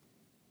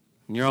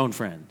and your own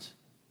friends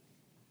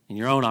and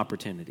your own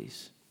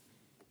opportunities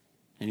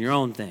and your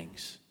own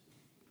things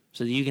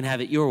so that you can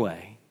have it your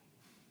way?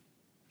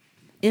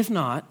 If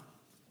not,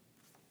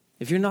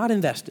 if you're not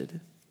invested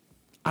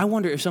I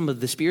wonder if some of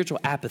the spiritual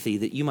apathy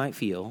that you might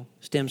feel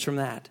stems from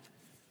that.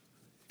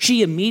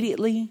 She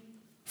immediately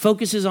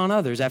focuses on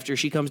others after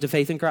she comes to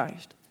faith in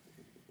Christ.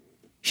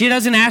 She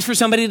doesn't ask for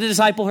somebody to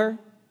disciple her.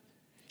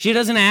 She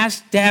doesn't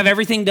ask to have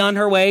everything done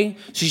her way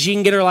so she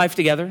can get her life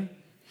together.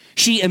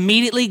 She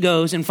immediately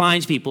goes and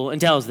finds people and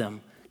tells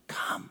them,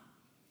 come,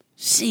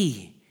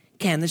 see,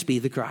 can this be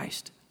the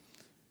Christ?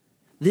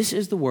 This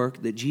is the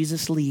work that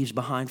Jesus leaves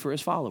behind for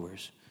his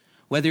followers.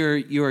 Whether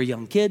you're a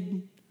young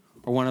kid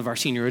or one of our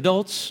senior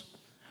adults,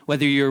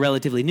 whether you're a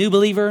relatively new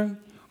believer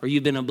or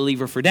you've been a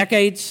believer for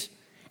decades,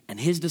 and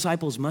his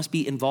disciples must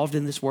be involved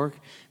in this work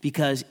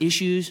because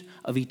issues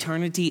of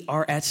eternity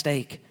are at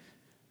stake.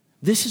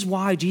 This is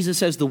why Jesus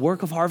says the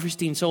work of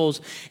harvesting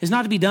souls is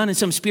not to be done in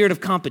some spirit of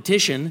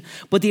competition,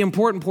 but the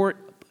important part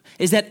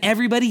is that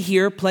everybody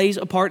here plays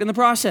a part in the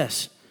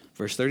process.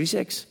 Verse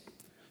 36,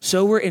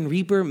 sower and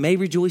reaper may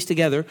rejoice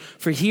together,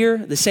 for here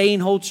the saying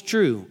holds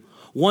true.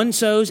 One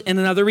sows and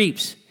another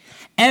reaps.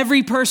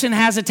 Every person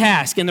has a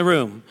task in the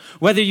room,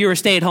 whether you're a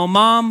stay-at-home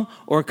mom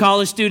or a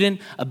college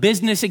student, a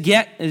business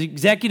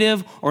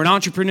executive or an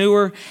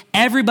entrepreneur.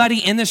 Everybody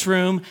in this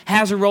room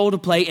has a role to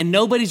play, and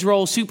nobody's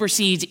role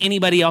supersedes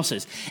anybody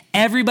else's.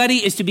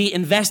 Everybody is to be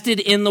invested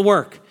in the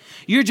work.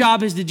 Your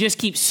job is to just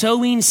keep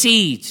sowing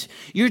seeds.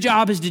 Your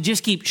job is to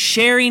just keep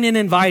sharing and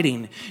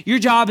inviting. Your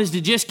job is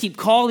to just keep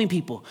calling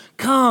people.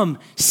 Come,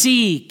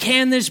 see,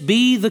 can this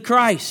be the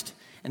Christ?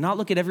 And not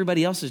look at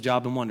everybody else's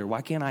job and wonder,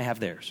 why can't I have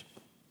theirs?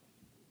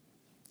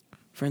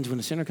 Friends, when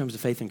a sinner comes to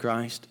faith in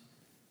Christ,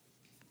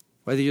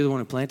 whether you're the one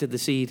who planted the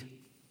seed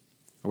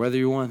or whether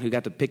you're one who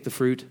got to pick the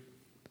fruit,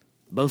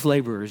 both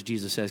laborers,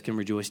 Jesus says, can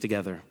rejoice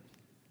together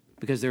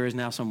because there is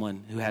now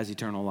someone who has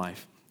eternal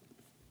life.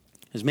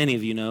 As many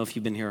of you know, if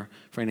you've been here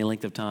for any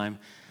length of time,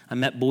 I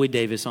met Boyd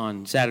Davis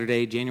on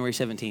Saturday, January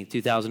 17th,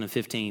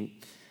 2015,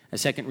 at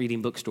Second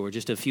Reading Bookstore,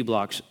 just a few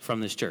blocks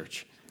from this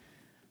church.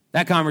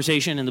 That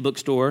conversation in the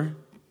bookstore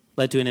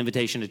led to an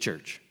invitation to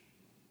church.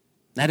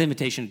 That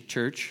invitation to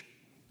church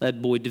led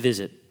Boyd to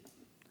visit.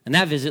 And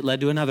that visit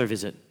led to another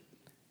visit.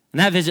 And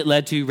that visit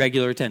led to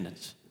regular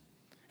attendance.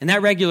 And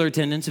that regular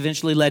attendance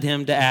eventually led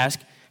him to ask,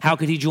 how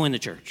could he join the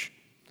church?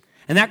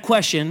 And that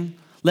question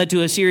led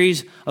to a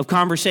series of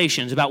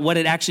conversations about what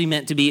it actually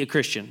meant to be a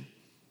Christian.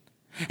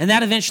 And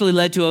that eventually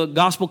led to a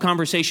gospel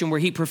conversation where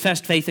he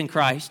professed faith in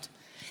Christ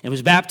and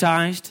was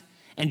baptized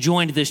and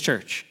joined this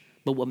church.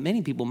 But what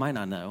many people might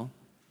not know,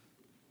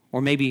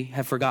 or maybe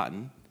have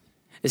forgotten,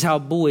 is how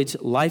Boyd's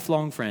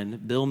lifelong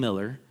friend, Bill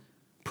Miller,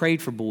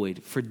 prayed for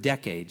Boyd for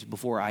decades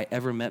before I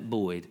ever met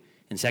Boyd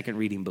in Second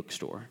Reading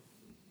Bookstore.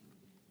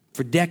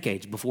 For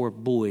decades before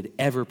Boyd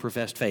ever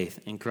professed faith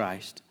in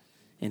Christ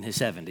in his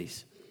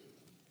 70s.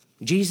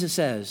 Jesus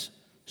says,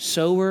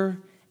 sower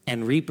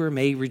and reaper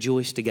may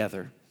rejoice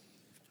together.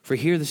 For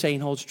here the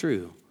saying holds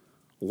true.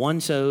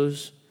 One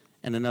sows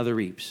and another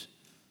reaps.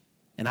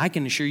 And I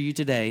can assure you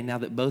today, now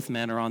that both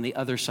men are on the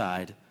other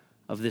side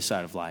of this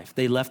side of life,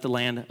 they left the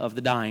land of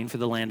the dying for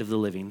the land of the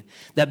living,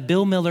 that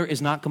Bill Miller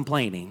is not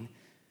complaining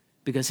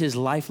because his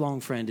lifelong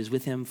friend is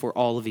with him for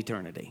all of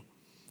eternity.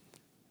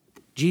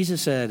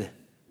 Jesus said,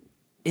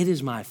 it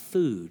is my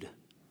food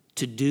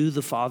to do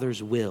the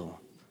Father's will,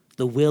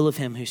 the will of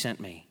him who sent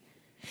me.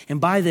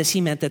 And by this,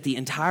 he meant that the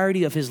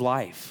entirety of his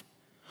life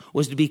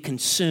was to be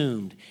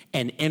consumed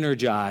and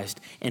energized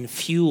and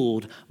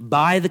fueled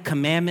by the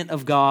commandment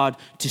of God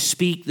to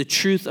speak the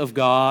truth of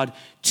God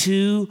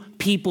to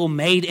people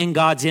made in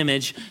God's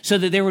image so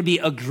that there would be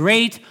a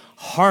great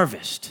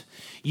harvest.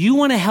 You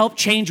want to help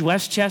change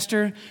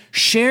Westchester?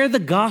 Share the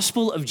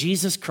gospel of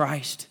Jesus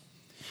Christ.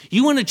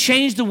 You want to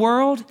change the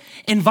world?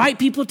 Invite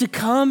people to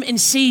come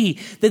and see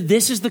that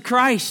this is the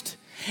Christ.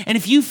 And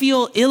if you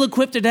feel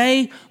ill-equipped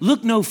today,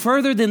 look no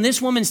further than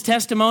this woman's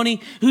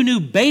testimony who knew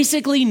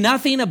basically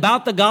nothing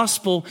about the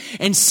gospel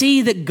and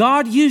see that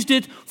God used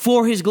it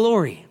for his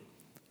glory.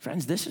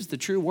 Friends, this is the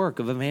true work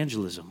of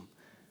evangelism,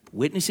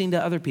 witnessing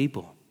to other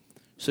people.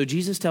 So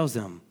Jesus tells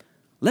them,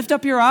 lift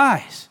up your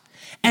eyes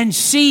and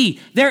see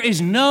there is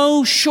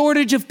no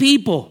shortage of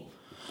people.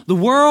 The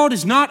world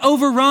is not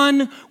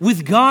overrun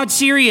with God's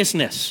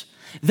seriousness.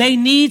 They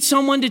need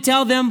someone to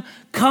tell them,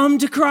 come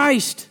to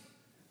Christ.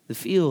 The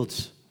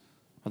fields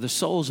are the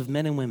souls of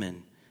men and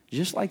women,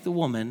 just like the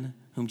woman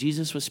whom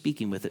Jesus was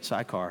speaking with at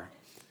Sychar.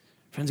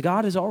 Friends,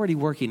 God is already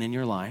working in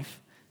your life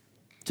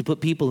to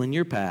put people in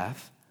your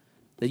path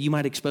that you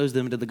might expose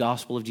them to the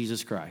gospel of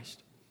Jesus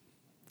Christ.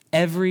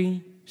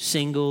 Every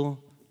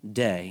single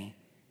day,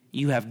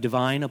 you have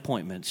divine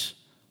appointments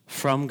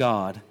from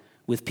God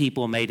with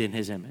people made in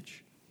his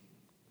image.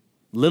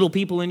 Little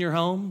people in your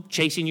home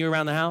chasing you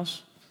around the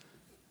house,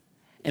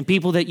 and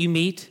people that you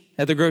meet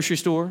at the grocery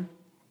store,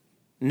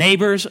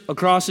 neighbors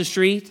across the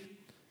street,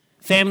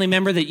 family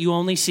member that you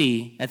only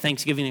see at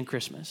Thanksgiving and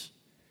Christmas.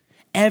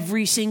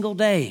 Every single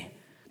day,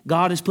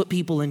 God has put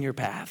people in your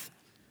path.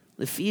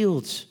 The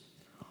fields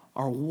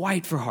are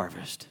white for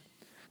harvest.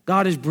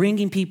 God is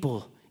bringing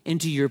people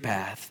into your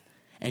path,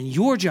 and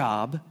your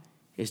job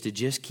is to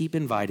just keep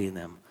inviting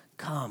them.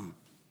 Come,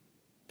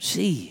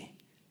 see,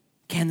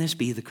 can this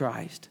be the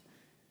Christ?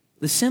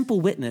 The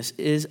simple witness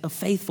is a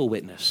faithful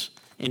witness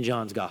in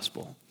John's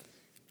gospel.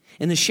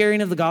 In the sharing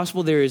of the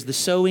gospel, there is the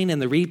sowing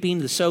and the reaping,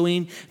 the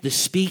sowing, the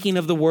speaking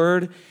of the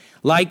word,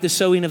 like the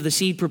sowing of the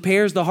seed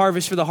prepares the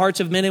harvest for the hearts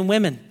of men and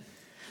women.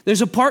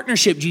 There's a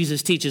partnership,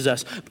 Jesus teaches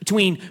us,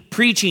 between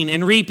preaching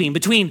and reaping,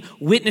 between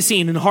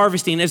witnessing and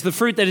harvesting, as the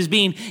fruit that is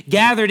being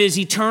gathered is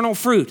eternal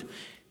fruit.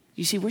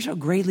 You see, we're so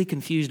greatly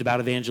confused about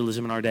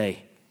evangelism in our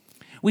day.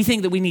 We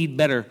think that we need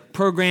better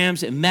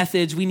programs and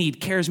methods. We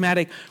need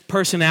charismatic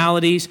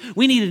personalities.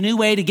 We need a new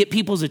way to get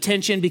people's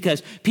attention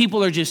because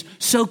people are just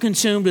so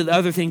consumed with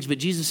other things. But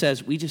Jesus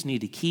says we just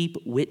need to keep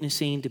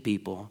witnessing to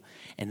people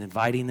and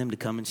inviting them to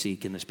come and see,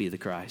 can this be the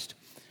Christ?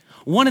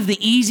 One of the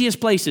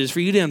easiest places for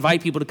you to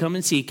invite people to come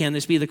and see, can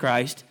this be the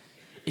Christ,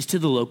 is to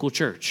the local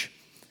church.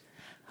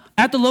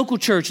 At the local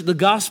church, the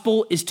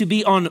gospel is to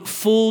be on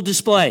full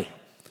display.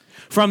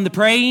 From the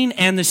praying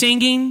and the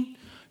singing,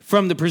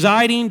 from the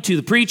presiding to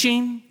the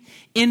preaching,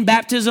 in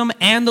baptism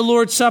and the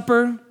Lord's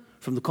Supper,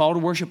 from the call to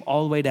worship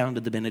all the way down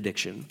to the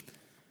benediction.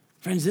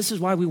 Friends, this is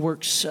why we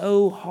work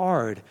so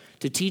hard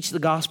to teach the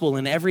gospel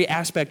in every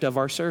aspect of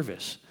our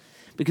service.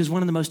 Because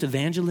one of the most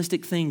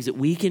evangelistic things that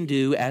we can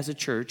do as a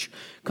church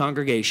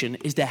congregation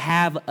is to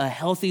have a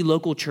healthy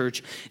local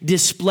church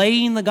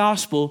displaying the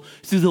gospel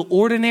through the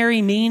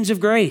ordinary means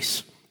of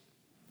grace.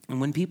 And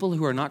when people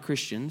who are not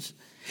Christians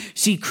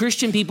see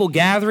Christian people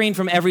gathering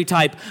from every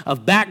type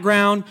of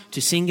background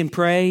to sing and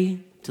pray,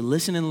 to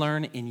listen and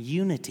learn in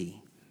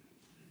unity,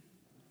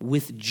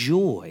 with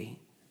joy,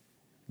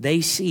 they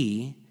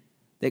see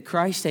that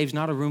Christ saves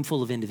not a room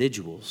full of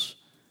individuals,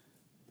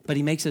 but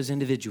he makes those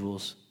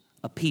individuals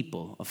a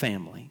people, a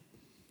family.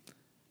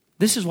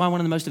 This is why one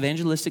of the most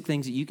evangelistic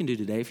things that you can do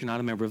today, if you're not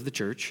a member of the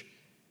church,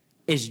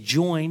 is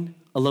join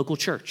a local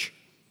church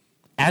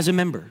as a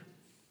member,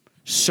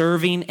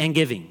 serving and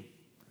giving,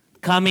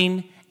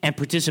 coming and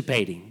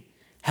participating,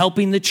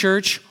 helping the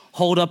church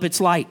hold up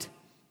its light.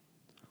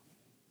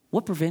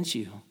 What prevents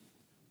you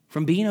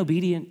from being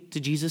obedient to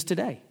Jesus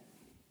today?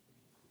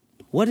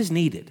 What is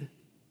needed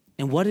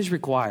and what is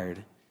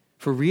required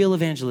for real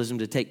evangelism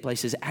to take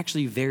place is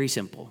actually very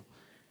simple.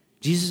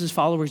 Jesus'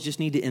 followers just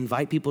need to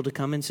invite people to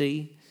come and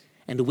see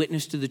and to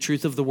witness to the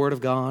truth of the Word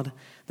of God,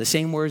 the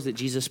same words that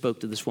Jesus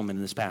spoke to this woman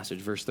in this passage,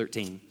 verse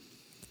 13.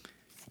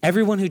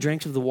 Everyone who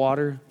drinks of the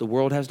water the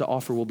world has to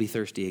offer will be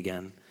thirsty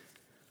again.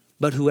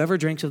 But whoever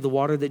drinks of the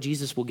water that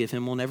Jesus will give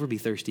him will never be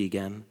thirsty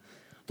again.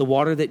 The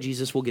water that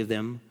Jesus will give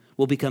them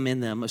will become in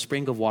them a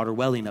spring of water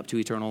welling up to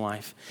eternal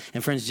life.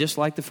 And friends, just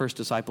like the first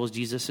disciples,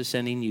 Jesus is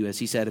sending you, as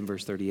he said in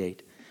verse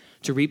 38,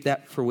 to reap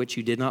that for which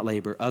you did not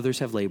labor. Others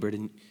have labored,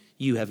 and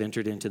you have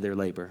entered into their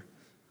labor.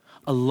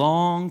 A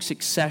long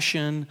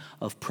succession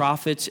of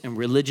prophets and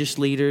religious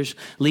leaders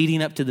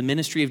leading up to the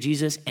ministry of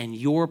Jesus and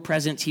your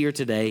presence here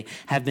today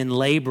have been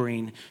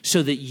laboring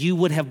so that you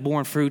would have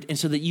borne fruit and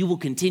so that you will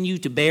continue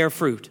to bear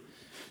fruit.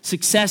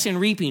 Success in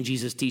reaping,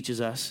 Jesus teaches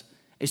us,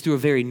 is through a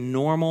very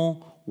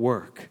normal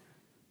work.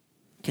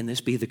 Can this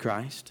be the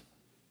Christ?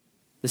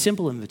 The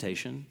simple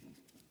invitation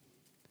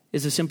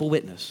is a simple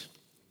witness.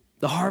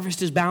 The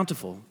harvest is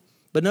bountiful.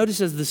 But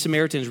notice as the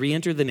Samaritans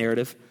re-enter the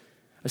narrative,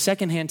 a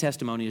secondhand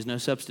testimony is no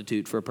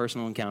substitute for a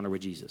personal encounter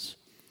with Jesus.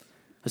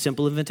 A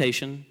simple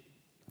invitation,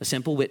 a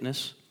simple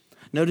witness.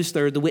 Notice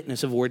third, the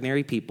witness of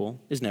ordinary people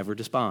is never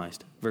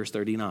despised. Verse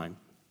 39.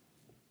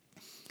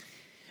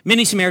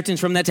 Many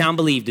Samaritans from that town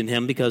believed in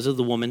him because of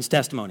the woman's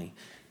testimony.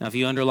 Now, if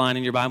you underline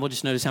in your Bible,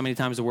 just notice how many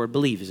times the word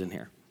believe is in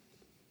here.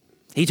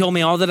 He told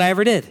me all that I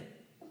ever did.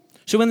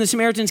 So when the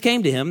Samaritans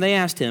came to him, they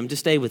asked him to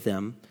stay with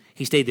them.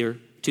 He stayed there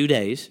 2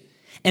 days.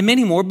 And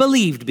many more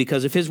believed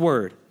because of his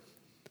word.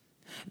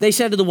 They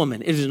said to the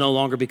woman, it is no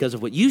longer because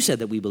of what you said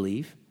that we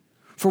believe,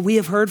 for we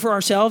have heard for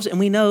ourselves and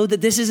we know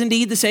that this is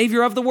indeed the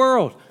Savior of the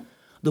world.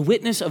 The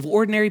witness of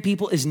ordinary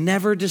people is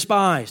never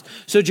despised.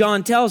 So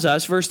John tells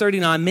us, verse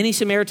 39, many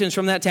Samaritans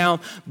from that town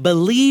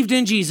believed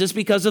in Jesus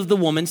because of the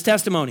woman's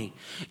testimony.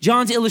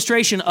 John's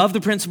illustration of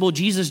the principle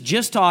Jesus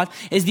just taught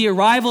is the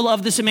arrival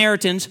of the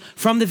Samaritans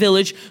from the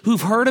village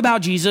who've heard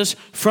about Jesus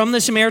from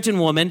the Samaritan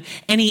woman,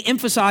 and he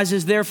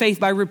emphasizes their faith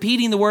by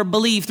repeating the word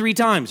believe 3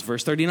 times.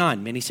 Verse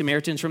 39, many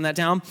Samaritans from that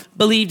town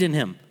believed in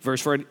him.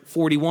 Verse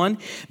 41,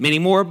 many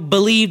more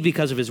believed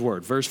because of his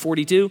word. Verse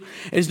 42,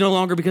 it is no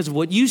longer because of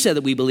what you said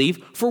that we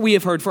believe, for we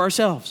have heard for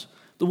ourselves.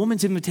 The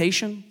woman's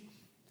invitation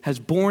has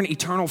borne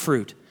eternal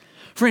fruit.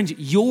 Friends,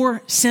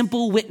 your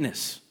simple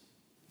witness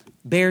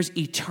bears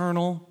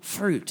eternal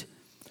fruit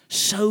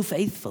so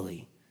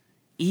faithfully,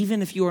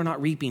 even if you are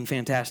not reaping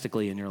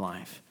fantastically in your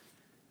life.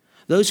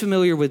 Those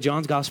familiar with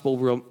John's gospel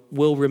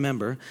will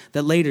remember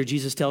that later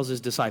Jesus tells his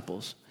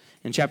disciples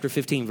in chapter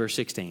 15, verse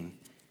 16,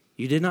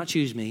 you did not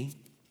choose me,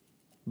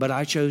 but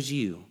I chose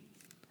you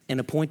and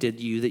appointed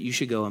you that you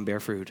should go and bear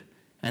fruit.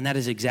 And that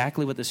is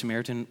exactly what the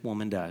Samaritan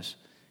woman does.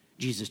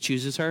 Jesus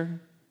chooses her.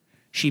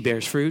 She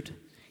bears fruit,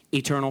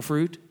 eternal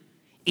fruit,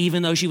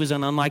 even though she was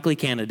an unlikely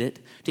candidate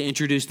to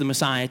introduce the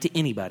Messiah to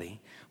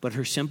anybody. But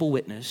her simple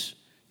witness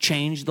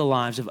changed the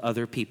lives of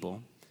other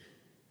people.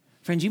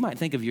 Friends, you might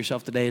think of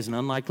yourself today as an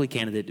unlikely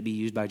candidate to be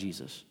used by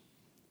Jesus.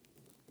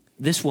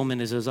 This woman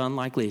is as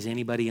unlikely as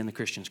anybody in the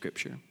Christian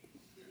scripture.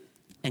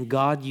 And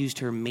God used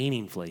her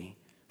meaningfully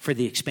for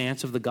the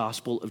expanse of the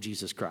gospel of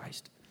Jesus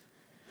Christ.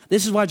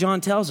 This is why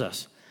John tells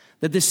us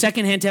that this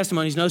secondhand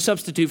testimony is no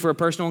substitute for a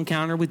personal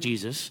encounter with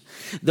Jesus.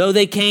 Though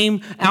they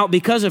came out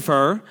because of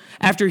her,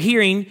 after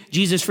hearing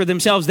Jesus for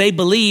themselves, they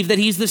believe that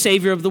he's the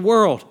Savior of the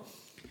world.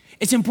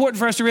 It's important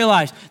for us to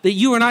realize that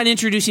you are not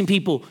introducing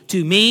people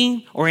to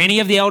me or any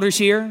of the elders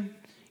here.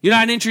 You're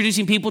not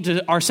introducing people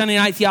to our Sunday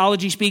night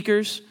theology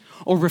speakers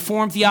or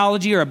Reformed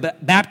theology or a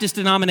Baptist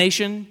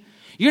denomination.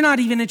 You're not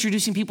even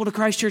introducing people to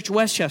Christ Church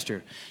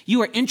Westchester.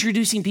 You are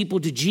introducing people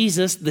to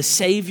Jesus, the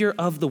Savior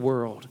of the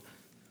world.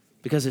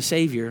 Because as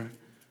Savior,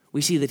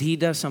 we see that he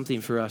does something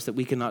for us that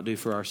we cannot do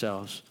for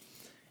ourselves.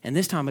 And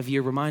this time of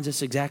year reminds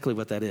us exactly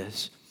what that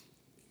is.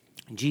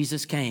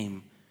 Jesus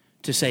came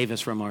to save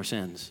us from our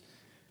sins.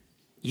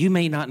 You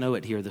may not know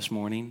it here this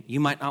morning.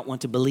 You might not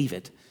want to believe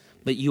it,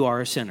 but you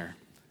are a sinner.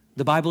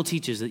 The Bible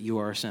teaches that you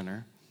are a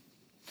sinner.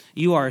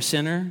 You are a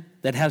sinner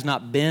that has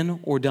not been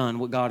or done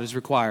what God has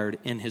required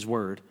in his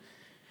word.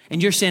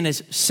 And your sin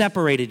has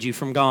separated you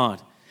from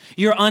God.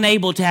 You're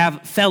unable to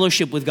have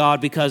fellowship with God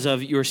because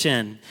of your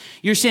sin.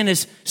 Your sin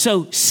has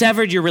so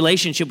severed your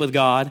relationship with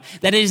God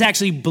that it has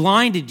actually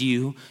blinded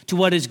you to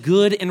what is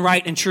good and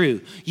right and true.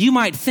 You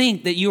might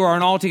think that you are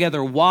an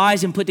altogether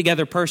wise and put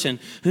together person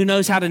who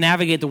knows how to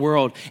navigate the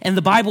world. And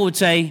the Bible would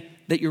say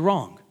that you're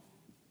wrong.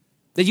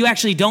 That you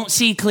actually don't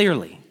see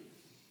clearly.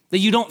 That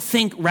you don't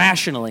think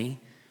rationally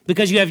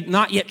because you have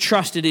not yet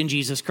trusted in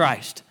Jesus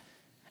Christ.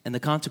 And the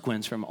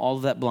consequence from all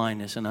of that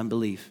blindness and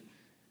unbelief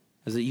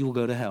is that you will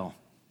go to hell.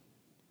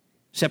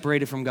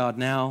 Separated from God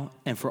now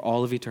and for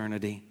all of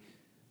eternity,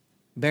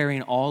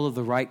 bearing all of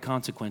the right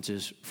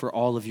consequences for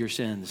all of your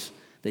sins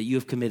that you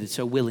have committed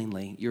so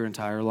willingly your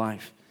entire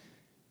life,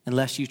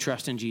 unless you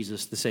trust in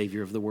Jesus, the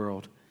Savior of the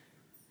world.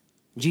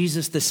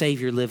 Jesus, the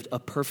Savior, lived a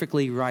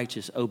perfectly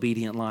righteous,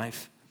 obedient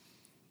life.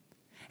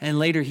 And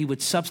later he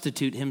would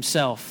substitute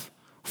himself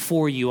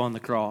for you on the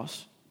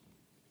cross.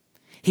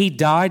 He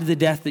died the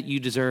death that you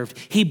deserved.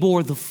 He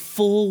bore the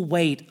full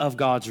weight of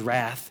God's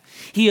wrath.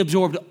 He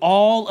absorbed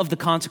all of the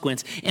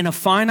consequence. In a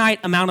finite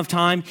amount of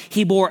time,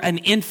 he bore an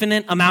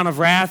infinite amount of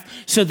wrath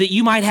so that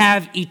you might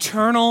have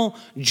eternal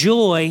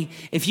joy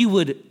if you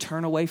would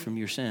turn away from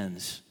your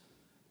sins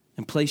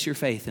and place your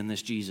faith in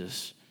this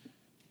Jesus,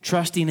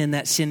 trusting in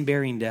that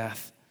sin-bearing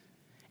death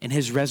and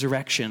his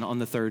resurrection on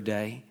the third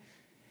day,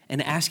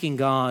 and asking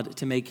God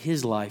to make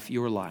his life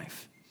your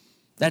life.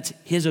 That's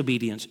his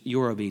obedience,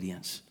 your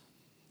obedience.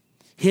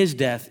 His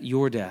death,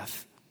 your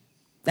death.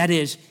 That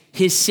is,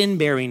 his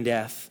sin-bearing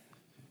death,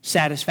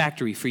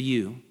 satisfactory for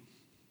you.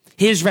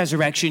 His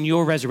resurrection,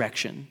 your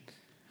resurrection,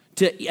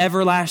 to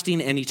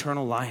everlasting and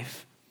eternal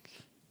life.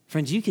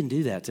 Friends, you can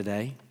do that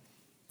today,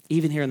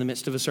 even here in the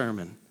midst of a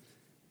sermon.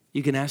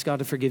 You can ask God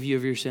to forgive you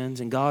of your sins,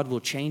 and God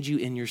will change you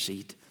in your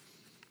seat.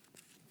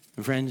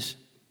 And friends,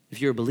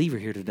 if you're a believer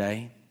here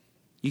today,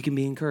 you can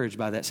be encouraged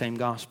by that same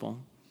gospel.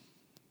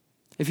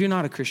 If you're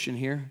not a Christian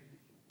here,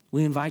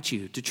 we invite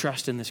you to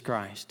trust in this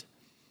Christ.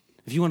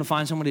 If you want to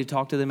find somebody to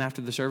talk to them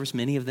after the service,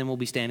 many of them will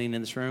be standing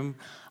in this room.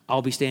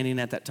 I'll be standing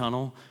at that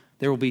tunnel.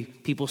 There will be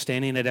people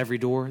standing at every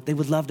door. They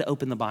would love to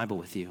open the Bible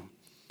with you.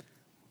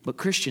 But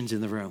Christians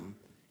in the room,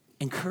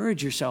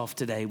 encourage yourself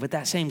today with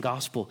that same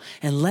gospel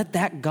and let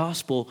that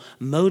gospel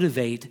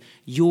motivate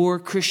your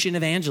Christian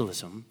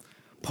evangelism.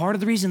 Part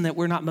of the reason that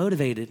we're not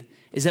motivated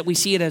is that we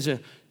see it as a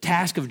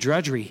task of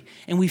drudgery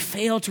and we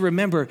fail to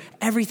remember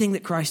everything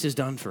that Christ has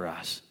done for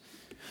us.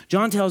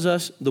 John tells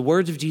us the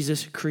words of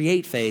Jesus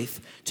create faith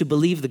to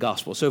believe the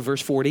gospel. So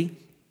verse 40.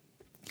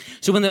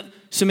 So when the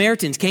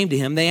Samaritans came to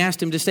him, they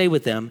asked him to stay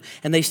with them,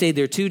 and they stayed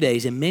there 2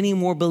 days, and many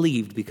more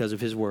believed because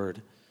of his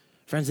word.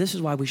 Friends, this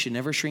is why we should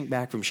never shrink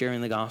back from sharing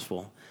the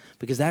gospel,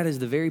 because that is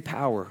the very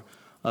power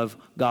of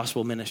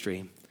gospel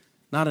ministry.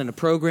 Not in a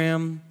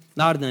program,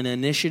 not in an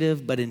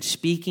initiative, but in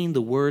speaking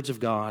the words of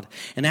God.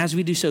 And as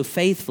we do so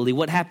faithfully,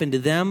 what happened to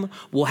them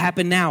will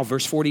happen now.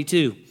 Verse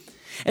 42.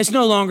 It's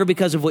no longer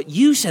because of what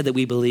you said that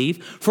we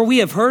believe, for we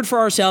have heard for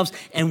ourselves,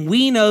 and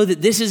we know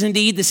that this is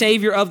indeed the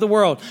Savior of the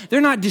world. They're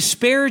not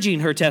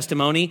disparaging her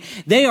testimony.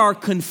 They are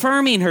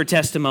confirming her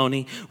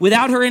testimony.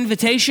 Without her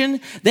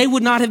invitation, they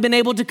would not have been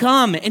able to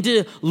come and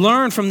to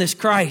learn from this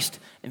Christ.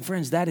 And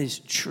friends, that is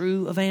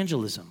true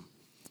evangelism.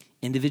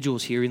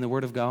 Individuals hearing the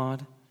word of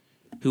God,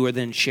 who are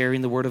then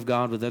sharing the word of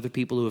God with other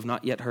people who have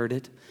not yet heard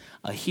it.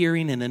 A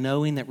hearing and a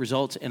knowing that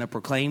results in a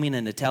proclaiming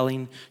and a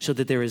telling so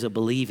that there is a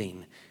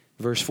believing.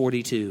 Verse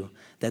 42,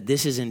 that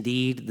this is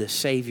indeed the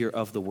Savior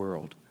of the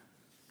world.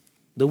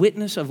 The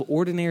witness of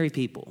ordinary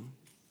people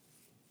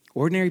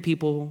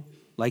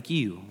like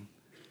you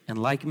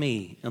and like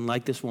me and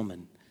like this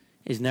woman,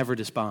 is never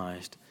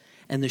despised.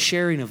 And the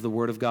sharing of the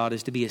word of God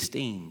is to be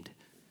esteemed,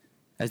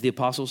 as the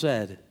apostle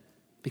said,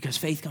 because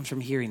faith comes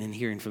from hearing and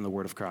hearing from the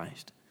word of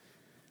Christ.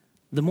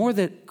 The more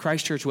that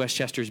Christ Church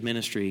Westchester's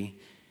ministry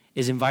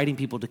is inviting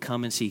people to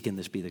come and seek in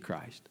this be the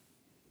Christ,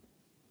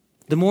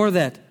 the more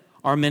that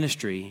our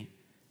ministry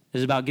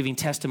is about giving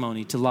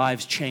testimony to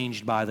lives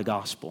changed by the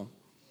gospel.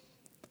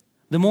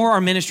 the more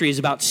our ministry is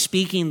about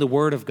speaking the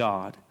word of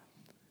God,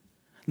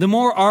 the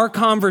more our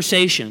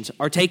conversations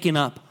are taken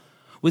up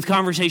with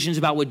conversations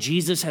about what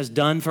Jesus has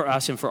done for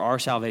us and for our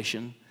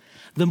salvation,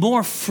 the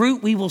more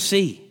fruit we will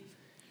see,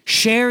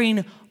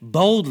 sharing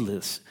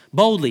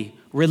boldly,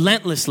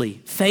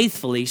 relentlessly,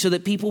 faithfully, so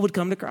that people would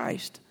come to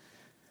Christ.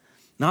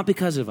 Not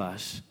because of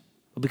us,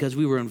 but because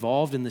we were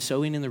involved in the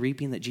sowing and the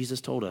reaping that Jesus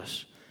told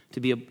us to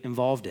be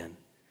involved in.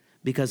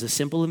 Because a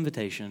simple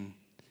invitation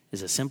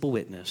is a simple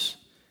witness,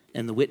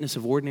 and the witness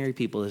of ordinary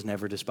people is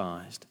never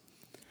despised.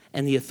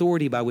 And the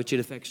authority by which it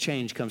affects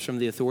change comes from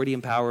the authority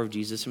and power of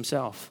Jesus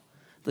himself,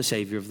 the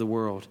Savior of the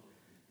world.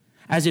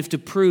 As if to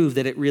prove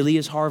that it really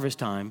is harvest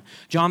time,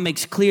 John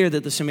makes clear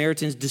that the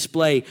Samaritans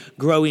display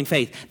growing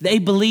faith. They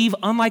believe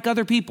unlike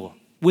other people,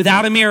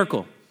 without a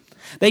miracle.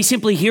 They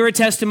simply hear a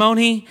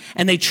testimony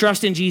and they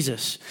trust in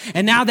Jesus.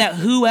 And now that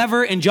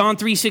whoever in John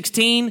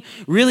 3:16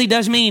 really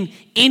does mean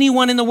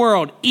anyone in the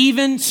world,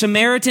 even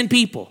Samaritan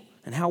people.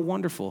 And how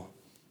wonderful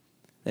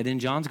that in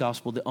John's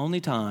gospel, the only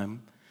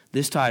time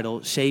this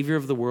title, Savior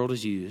of the world,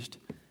 is used,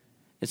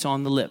 it's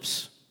on the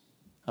lips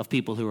of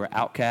people who are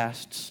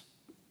outcasts,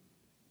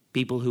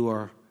 people who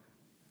are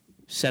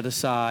set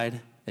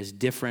aside as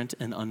different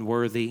and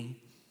unworthy,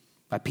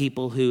 by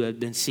people who have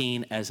been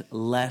seen as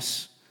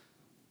less.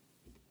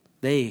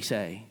 They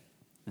say,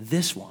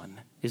 this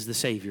one is the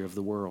Savior of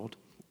the world.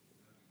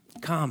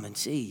 Come and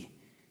see.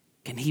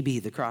 Can he be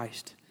the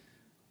Christ?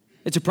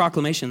 It's a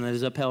proclamation that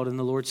is upheld in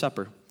the Lord's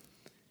Supper.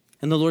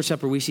 In the Lord's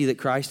Supper, we see that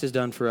Christ has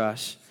done for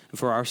us and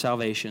for our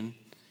salvation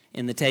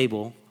in the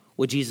table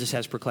what Jesus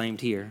has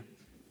proclaimed here.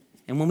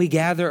 And when we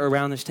gather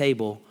around this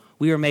table,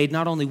 we are made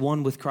not only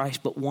one with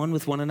Christ, but one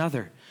with one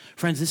another.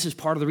 Friends, this is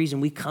part of the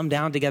reason we come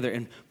down together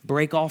and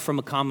break off from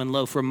a common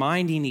loaf,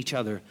 reminding each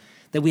other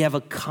that we have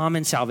a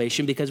common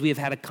salvation because we have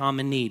had a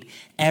common need.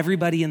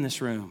 Everybody in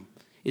this room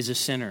is a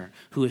sinner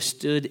who has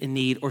stood in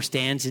need or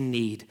stands in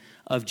need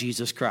of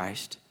Jesus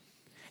Christ.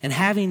 And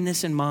having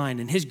this in mind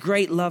and his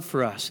great love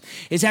for us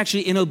is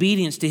actually in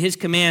obedience to his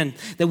command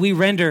that we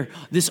render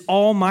this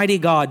almighty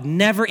God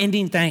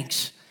never-ending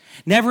thanks.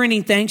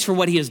 Never-ending thanks for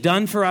what he has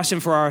done for us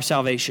and for our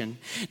salvation.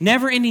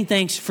 Never-ending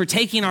thanks for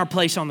taking our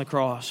place on the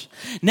cross.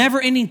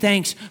 Never-ending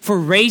thanks for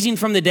raising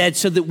from the dead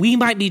so that we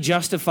might be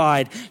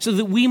justified, so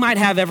that we might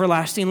have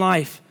everlasting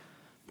life.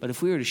 But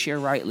if we were to share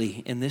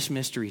rightly in this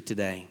mystery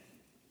today,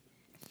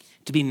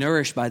 to be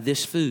nourished by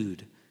this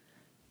food,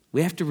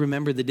 we have to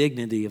remember the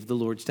dignity of the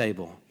Lord's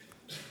table.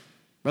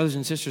 Brothers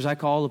and sisters, I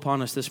call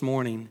upon us this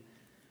morning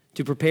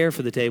to prepare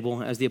for the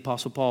table as the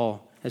Apostle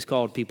Paul has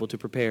called people to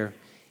prepare.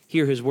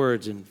 Hear his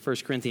words in 1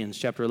 Corinthians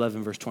chapter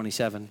 11, verse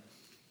 27.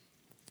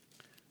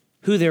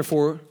 Who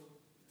therefore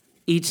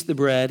eats the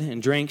bread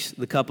and drinks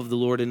the cup of the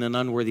Lord in an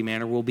unworthy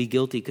manner will be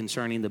guilty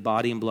concerning the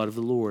body and blood of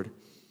the Lord.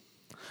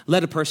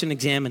 Let a person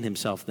examine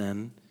himself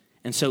then,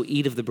 and so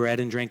eat of the bread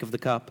and drink of the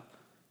cup.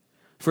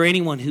 For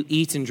anyone who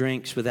eats and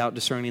drinks without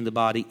discerning the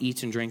body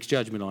eats and drinks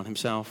judgment on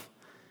himself.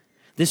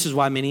 This is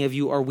why many of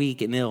you are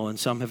weak and ill, and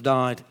some have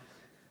died.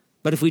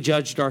 But if we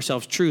judged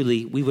ourselves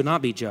truly, we would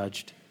not be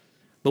judged.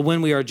 But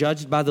when we are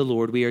judged by the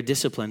Lord, we are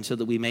disciplined so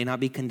that we may not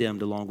be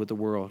condemned along with the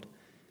world.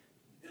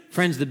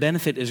 Friends, the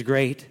benefit is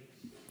great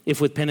if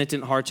with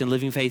penitent hearts and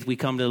living faith we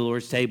come to the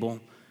Lord's table.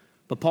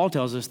 But Paul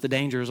tells us the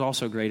danger is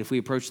also great if we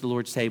approach the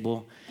Lord's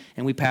table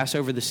and we pass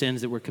over the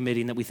sins that we're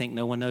committing that we think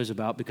no one knows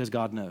about because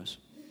God knows.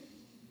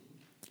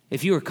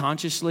 If you are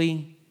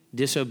consciously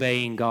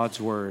disobeying God's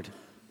word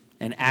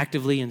and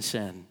actively in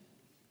sin,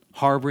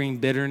 harboring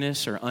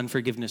bitterness or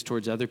unforgiveness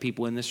towards other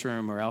people in this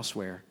room or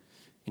elsewhere,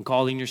 and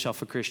calling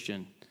yourself a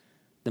Christian,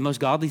 the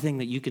most godly thing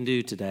that you can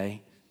do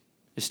today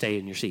is stay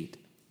in your seat.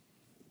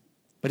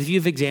 But if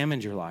you've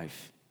examined your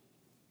life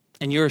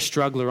and you're a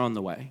struggler on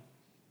the way,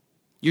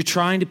 you're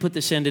trying to put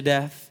the sin to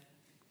death,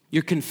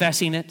 you're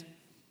confessing it,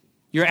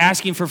 you're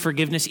asking for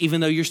forgiveness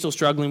even though you're still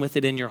struggling with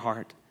it in your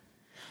heart,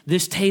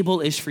 this table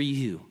is for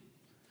you.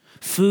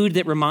 Food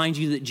that reminds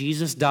you that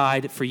Jesus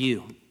died for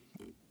you.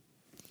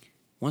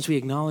 Once we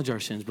acknowledge our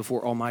sins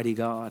before Almighty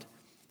God,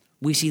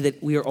 we see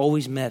that we are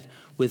always met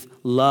with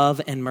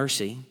love and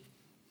mercy.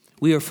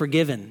 We are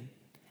forgiven,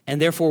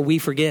 and therefore we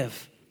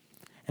forgive.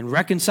 And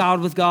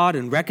reconciled with God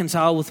and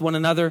reconciled with one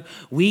another,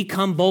 we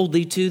come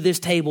boldly to this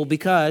table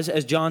because,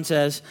 as John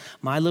says,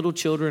 my little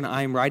children,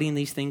 I am writing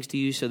these things to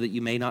you so that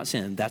you may not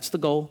sin. That's the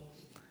goal.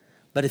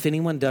 But if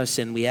anyone does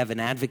sin, we have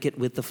an advocate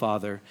with the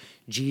Father,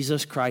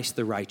 Jesus Christ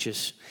the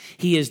righteous.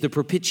 He is the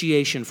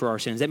propitiation for our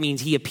sins. That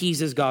means he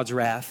appeases God's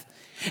wrath.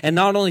 And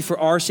not only for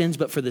our sins,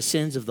 but for the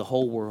sins of the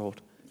whole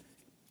world.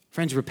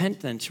 Friends,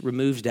 repentance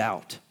removes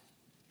doubt.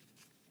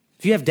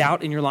 If you have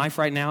doubt in your life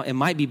right now, it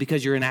might be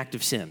because you're in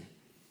active sin.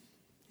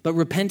 But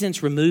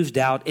repentance removes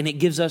doubt, and it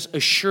gives us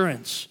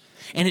assurance,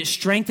 and it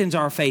strengthens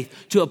our faith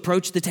to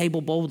approach the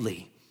table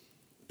boldly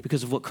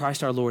because of what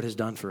Christ our Lord has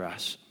done for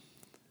us.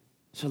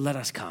 So let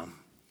us come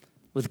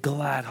with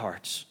glad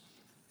hearts.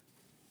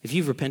 If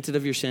you've repented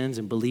of your sins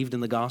and believed in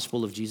the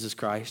gospel of Jesus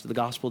Christ, the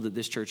gospel that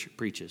this church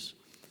preaches,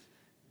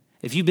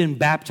 if you've been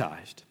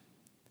baptized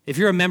If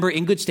you're a member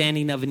in good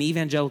standing of an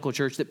evangelical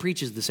church that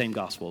preaches the same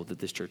gospel that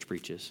this church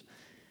preaches,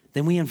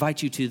 then we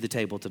invite you to the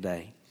table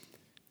today.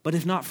 But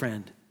if not,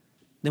 friend,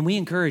 then we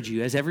encourage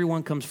you as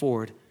everyone comes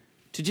forward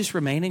to just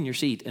remain in your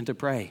seat and to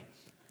pray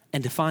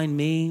and to find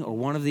me or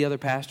one of the other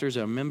pastors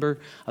or a member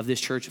of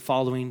this church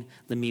following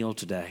the meal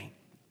today.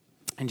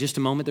 In just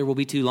a moment, there will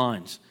be 2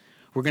 lines.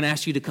 We're going to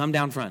ask you to come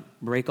down front,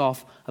 break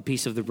off a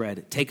piece of the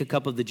bread, take a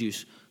cup of the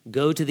juice,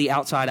 go to the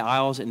outside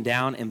aisles and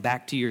down and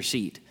back to your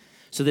seat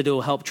so that it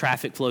will help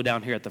traffic flow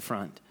down here at the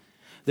front.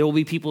 There will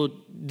be people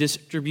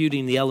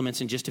distributing the elements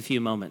in just a few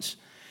moments.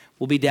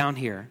 We'll be down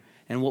here,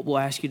 and what we'll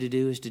ask you to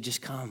do is to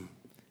just come.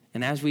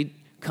 And as we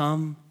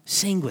come,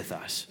 sing with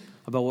us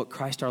about what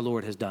Christ our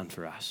Lord has done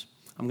for us.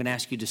 I'm going to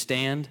ask you to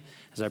stand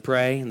as I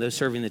pray, and those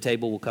serving the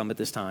table will come at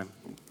this time.